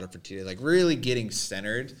 drinking water for 2 days, like really getting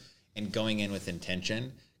centered and going in with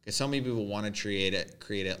intention. Because so many people want to create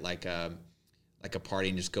it like a party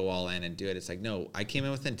and just go all in and do it. It's like, no, I came in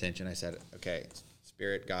with intention. I said, okay,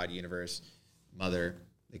 spirit, God, universe, mother.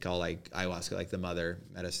 They call like ayahuasca like the mother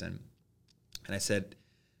medicine. And I said,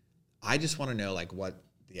 I just want to know like what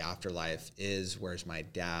the afterlife is. Where's my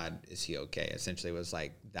dad? Is he okay? Essentially was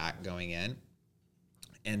like that going in.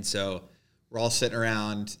 And so we're all sitting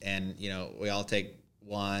around, and, we all take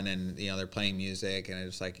one, and, they're playing music, and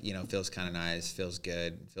it's like, feels kind of nice, feels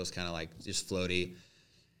good, feels kind of like just floaty.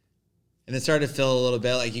 And it started to feel a little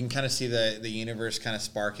bit like you can kind of see the universe kind of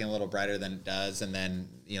sparking a little brighter than it does. And then,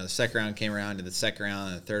 the second round came around to the second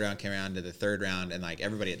round, and the third round came around to the third round. And like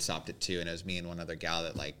everybody had stopped at 2, and it was me and one other gal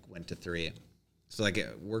that like went to 3. So like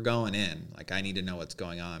we're going in, like I need to know what's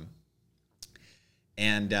going on.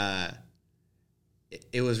 And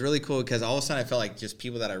it was really cool, because all of a sudden I felt like just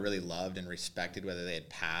people that I really loved and respected, whether they had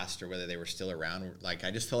passed or whether they were still around, like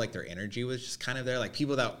I just felt like their energy was just kind of there. Like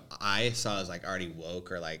people that I saw as like already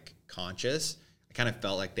woke or like conscious, I kind of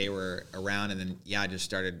felt like they were around. And then I just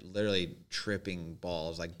started literally tripping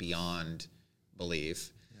balls like beyond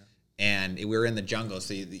belief. Yeah. And we were in the jungle,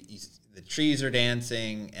 so the trees are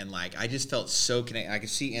dancing, and like I just felt so connected. I could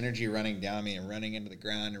see energy running down me and running into the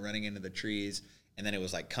ground and running into the trees. And then it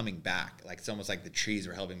was like coming back, like it's almost like the trees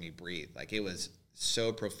were helping me breathe. Like it was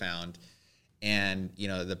so profound. and, you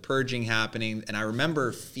know, the purging happening. And I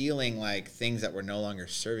remember feeling like things that were no longer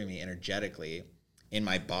serving me energetically in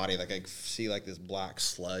my body. Like I see like this black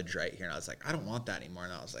sludge right here. And I was like, I don't want that anymore.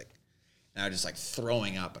 And I was like, and I was just like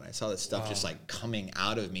throwing up, and I saw this stuff just like coming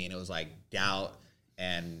out of me. And it was like doubt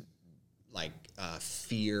and like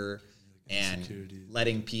fear and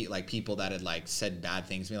letting people that had like said bad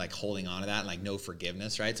things to me, like holding on to that and like no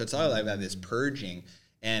forgiveness. Right. So it's all about this purging.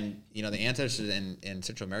 And, you know, the ancestors in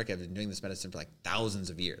Central America have been doing this medicine for like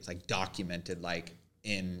thousands of years, like documented, like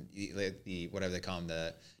in the whatever they call them,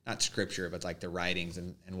 the not scripture, but like the writings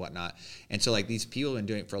and whatnot. And so like these people have been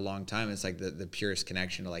doing it for a long time. It's like the purest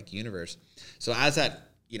connection to like universe. So as that,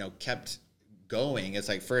 you know, kept going, it's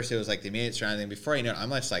like first it was like the immediate surrounding. Before you know it,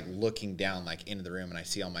 I'm just like looking down like into the room, and I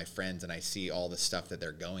see all my friends, and I see all the stuff that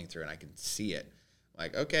they're going through, and I can see it.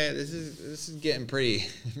 Like, okay, this is getting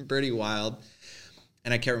pretty wild.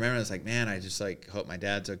 And I can't remember. I was like, man, I just like hope my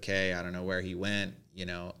dad's okay. I don't know where he went, you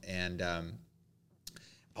know. And I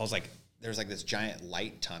was like, there's like this giant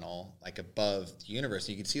light tunnel like above the universe.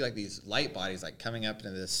 You could see like these light bodies like coming up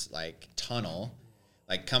into this like tunnel,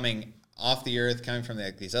 like coming off the earth, coming from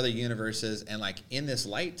like these other universes. And like in this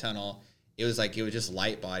light tunnel, it was just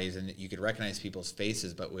light bodies, and you could recognize people's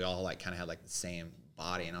faces, but we all like kind of had like the same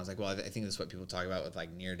body. And I was like, well, I think this is what people talk about with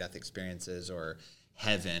like near-death experiences or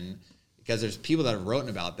heaven. Because there's people that have written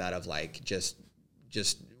about that of like just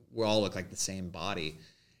we all look like the same body.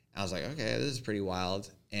 I was like, okay, this is pretty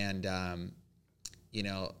wild. And you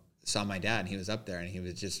know, saw my dad, and he was up there, and he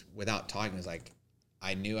was just without talking, was like,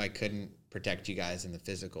 I knew I couldn't protect you guys in the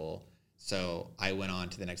physical, so I went on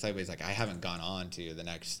to the next level. He's like, I haven't gone on to the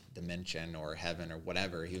next dimension or heaven or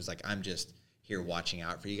whatever. He was like, I'm just here watching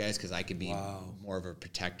out for you guys because I could be more of a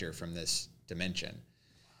protector from this dimension.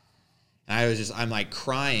 And I'm like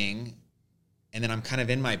crying. And then I'm kind of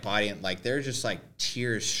in my body, and like there's just like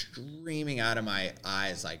tears streaming out of my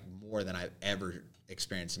eyes, like more than I've ever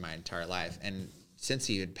experienced in my entire life. And since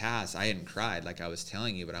he had passed, I hadn't cried like I was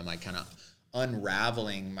telling you, but I'm like kind of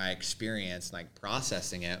unraveling my experience, like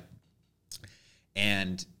processing it.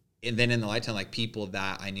 And then in the light tunnel, like people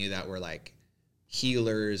that I knew that were like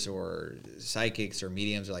healers or psychics or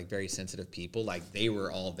mediums or like very sensitive people, like they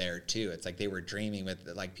were all there too. It's like they were dreaming with,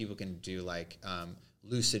 like people can do like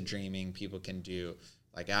lucid dreaming, people can do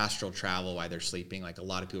like astral travel while they're sleeping. Like a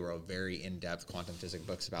lot of people wrote very in-depth quantum physics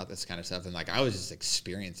books about this kind of stuff, and like I was just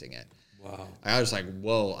experiencing it. Wow. I was like,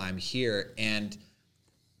 whoa, I'm here. And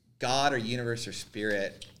God or universe or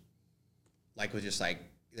spirit like was just like,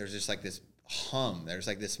 there's just like this hum, there's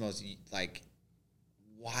like this most like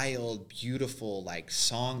wild, beautiful like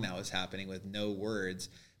song that was happening with no words,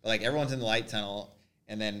 but like everyone's in the light tunnel,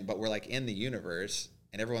 but we're like in the universe,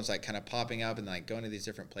 and everyone's like kind of popping up and like going to these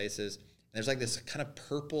different places. And there's like this kind of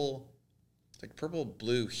purple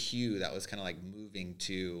blue hue that was kind of like moving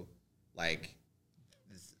to like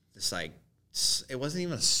this like, it wasn't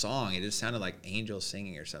even a song. It just sounded like angels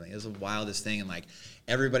singing or something. It was the wildest thing. And like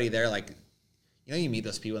everybody there, like, you know, you meet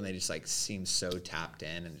those people and they just like seem so tapped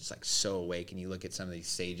in and just like so awake. And you look at some of these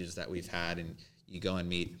sages that we've had, and you go and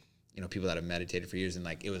meet, you know, people that have meditated for years, and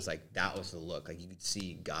like it was like that was the look, like you could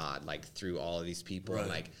see God like through all of these people. Right. And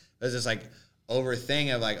like there's this like over thing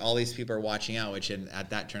of like all these people are watching out, which at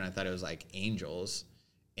that turn I thought it was like angels.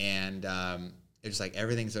 And it's like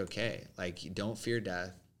everything's okay, like you don't fear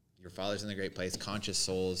death, your Father's in the great place, conscious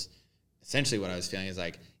souls. Essentially what I was feeling is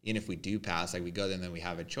like, even if we do pass, like we go there and then we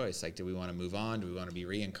have a choice. Like, do we want to move on? Do we want to be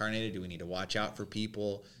reincarnated? Do we need to watch out for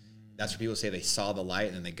people? That's where people say they saw the light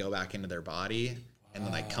and then they go back into their body and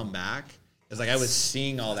then like come back. It's like I was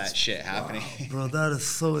seeing all that shit happening. Wow, bro, that is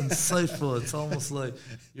so insightful. It's almost like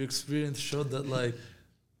your experience showed that like,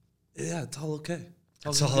 yeah, it's all okay.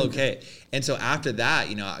 It's all okay. And so after that,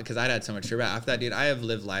 you know, because I'd had so much fear, but after that, dude, I have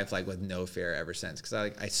lived life like with no fear ever since.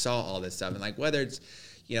 Because I saw all this stuff, and like whether it's,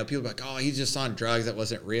 you know, people are like, oh, he's just on drugs, that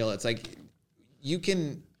wasn't real. It's like you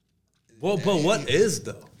can. Well, but what is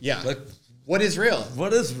though? Yeah. Like, what is real?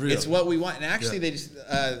 What is real? It's what we want. And actually, they just,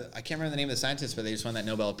 I can't remember the name of the scientist, but they just won that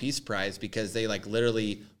Nobel Peace Prize because they like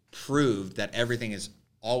literally proved that everything is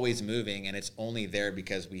always moving, and it's only there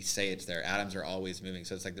because we say it's there. Atoms are always moving.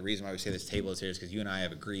 So it's like the reason why we say this table is here is because you and I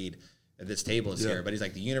have agreed that this table is here. But he's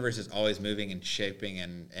like, the universe is always moving and shaping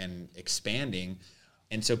and expanding.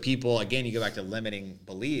 And so people, again, you go back to limiting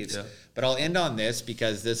beliefs. Yeah. But I'll end on this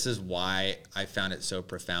because this is why I found it so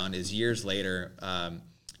profound. Is years later,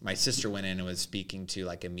 my sister went in and was speaking to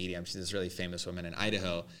like a medium. She's this really famous woman in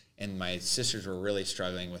Idaho. And my sisters were really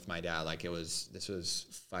struggling with my dad. Like this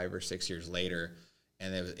was 5 or 6 years later.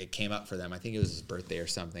 And it came up for them. I think it was his birthday or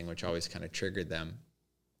something, which always kind of triggered them.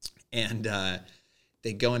 And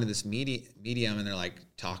they go into this medium and they're like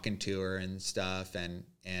talking to her and stuff. And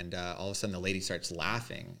all of a sudden the lady starts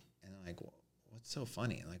laughing and they're like, well, what's so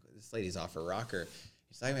funny? Like, this lady's off her rocker.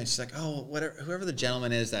 She's like, oh, whoever the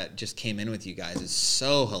gentleman is that just came in with you guys is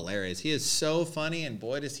so hilarious. He is so funny, and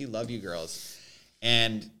boy, does he love you girls.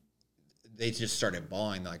 And they just started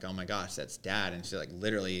bawling. They're like, oh my gosh, that's Dad. And she like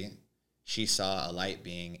literally, she saw a light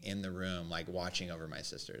being in the room, like watching over my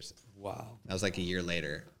sisters. Wow. That was like a year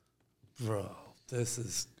later. Bro, this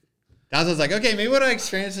is... I was like, okay, maybe what I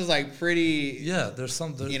experienced is like pretty... Yeah, there's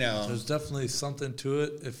something, there's definitely something to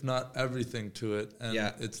it, if not everything to it. And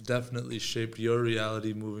it's definitely shaped your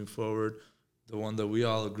reality moving forward, the one that we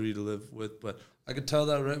all agree to live with. But I could tell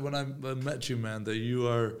that right when I met you, man, that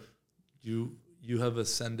you have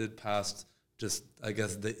ascended past just, I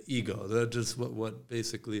guess, the ego. That's just what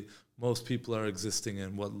basically most people are existing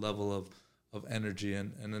in, what level of energy.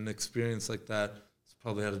 And an experience like that has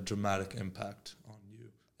probably had a dramatic impact on you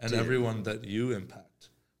and everyone that you impact.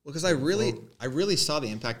 Well, because I really saw the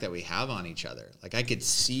impact that we have on each other. Like, I could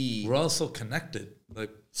see... We're all so connected. Like,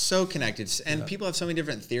 so connected. And people have so many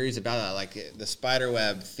different theories about that, like the spider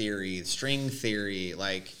web theory, string theory.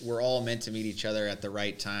 Like, we're all meant to meet each other at the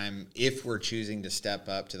right time if we're choosing to step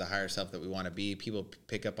up to the higher self that we want to be. People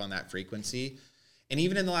pick up on that frequency. And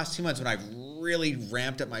even in the last 2 months, when I've really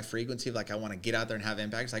ramped up my frequency of, like, I want to get out there and have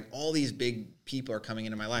impacts, like, all these big people are coming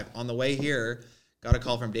into my life. On the way here... Got a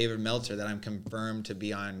call from David Meltzer that I'm confirmed to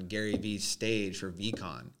be on Gary Vee's stage for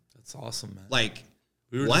VCon. That's awesome, man. Like,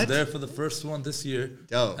 we were just there for the first one this year.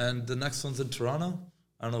 Dope. And the next one's in Toronto?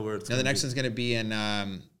 I don't know where it's going to be. No, the next one's going to be in,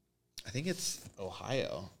 I think it's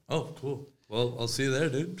Ohio. Oh, cool. Well, I'll see you there,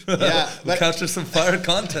 dude. Yeah. We'll capture some fire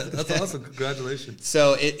content. That's awesome. Congratulations.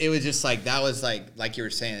 So it was just like, that was like you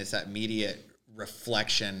were saying, it's that immediate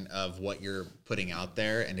reflection of what you're putting out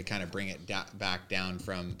there, and to kind of bring it back down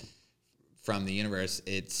from the universe.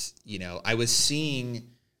 It's, I was seeing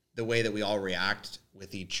the way that we all react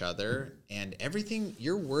with each other, and everything,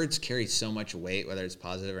 your words carry so much weight, whether it's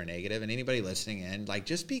positive or negative. And anybody listening in, like,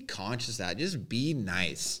 just be conscious of that. Just be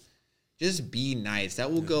nice. Just be nice.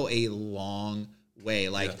 That will go a long way.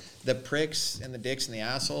 Like, the pricks and the dicks and the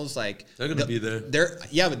assholes, like, they're going to be there.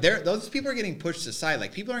 But those people are getting pushed aside.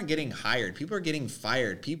 Like, people aren't getting hired. People are getting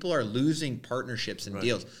fired. People are losing partnerships and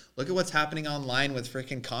deals. Look at what's happening online with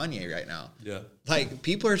freaking Kanye right now. Yeah. Like,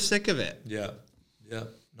 people are sick of it. Yeah. Yeah.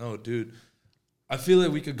 No, dude. I feel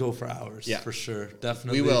like we could go for hours. Yeah. For sure.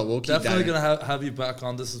 Definitely. We will. We'll keep definitely going to have you back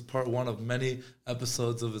on. This is part one of many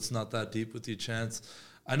episodes of It's Not That Deep with you, Chance.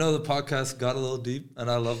 I know the podcast got a little deep, and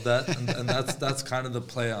I love that, and that's kind of the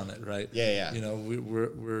play on it, right? Yeah.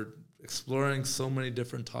 We're exploring so many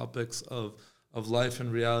different topics of life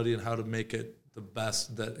and reality and how to make it the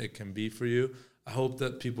best that it can be for you. I hope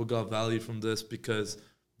that people got value from this, because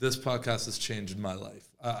this podcast has changed my life.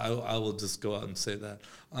 I will just go out and say that.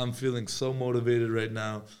 I'm feeling so motivated right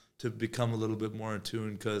now to become a little bit more in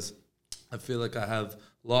tune, because I feel like I have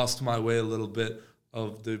lost my way a little bit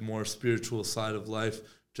of the more spiritual side of life,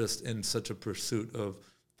 just in such a pursuit of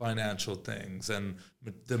financial things and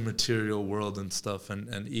the material world and stuff,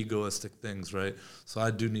 and egoistic things, right? So I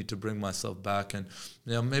do need to bring myself back, and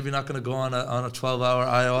maybe not going to go on a 12-hour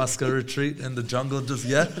ayahuasca retreat in the jungle just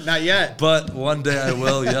yet. Not yet. But one day I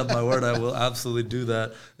will. Yeah, my word, I will absolutely do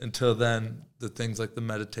that. Until then, the things like the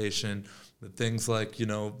meditation, the things like,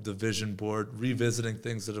 the vision board, revisiting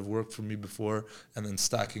things that have worked for me before, and then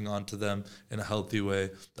stacking onto them in a healthy way.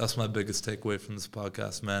 That's my biggest takeaway from this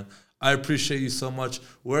podcast, man. I appreciate you so much.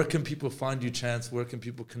 Where can people find you, Chance? Where can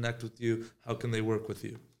people connect with you? How can they work with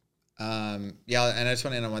you? And I just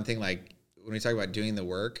want to end on one thing. Like, when we talk about doing the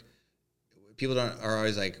work, people are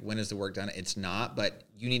always like, when is the work done? It's not, but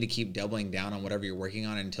you need to keep doubling down on whatever you're working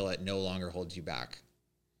on until it no longer holds you back.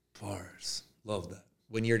 Bars. Love that.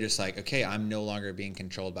 When you're just like, okay, I'm no longer being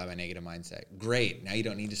controlled by my negative mindset. Great. Now you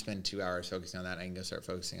don't need to spend 2 hours focusing on that. I can go start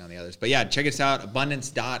focusing on the others. But yeah, check us out,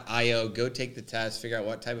 abundance.io. Go take the test, figure out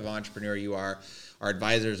what type of entrepreneur you are. Our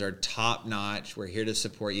advisors are top notch. We're here to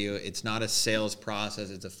support you. It's not a sales process.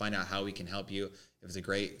 It's to find out how we can help you. If it's a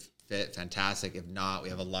great fit, fantastic. If not, we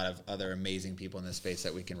have a lot of other amazing people in this space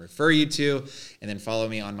that we can refer you to. And then follow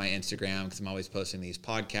me on my Instagram, because I'm always posting these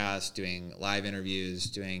podcasts, doing live interviews,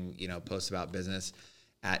 doing, posts about business,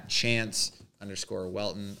 at Chance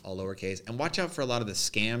 _Welton, all lowercase. And watch out for a lot of the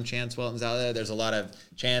scam Chance Weltons out there. There's a lot of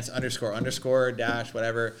Chance _ dash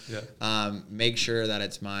whatever. Yeah. Make sure that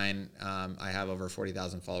it's mine. I have over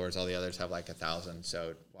 40,000 followers. All the others have like 1,000.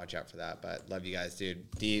 So watch out for that. But love you guys, dude.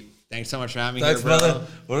 Deep. Thanks so much for having me Thanks, here, bro. brother.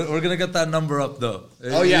 We're gonna get that number up though.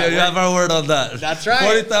 Oh yeah, you have our word on that. That's right.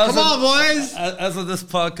 40,000. Come on, boys. As of this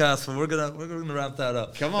podcast, but we're gonna ramp that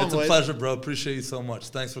up. Come on, it's boys. a pleasure, bro. Appreciate you so much.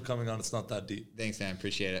 Thanks for coming on. It's not that deep. Thanks, man.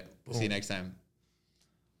 Appreciate it. We'll see you next time.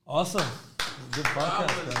 Awesome. Good podcast,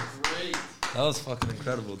 That was man. great. That was fucking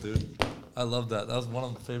incredible, dude. I love that. That was one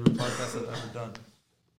of the favorite podcasts I've ever done.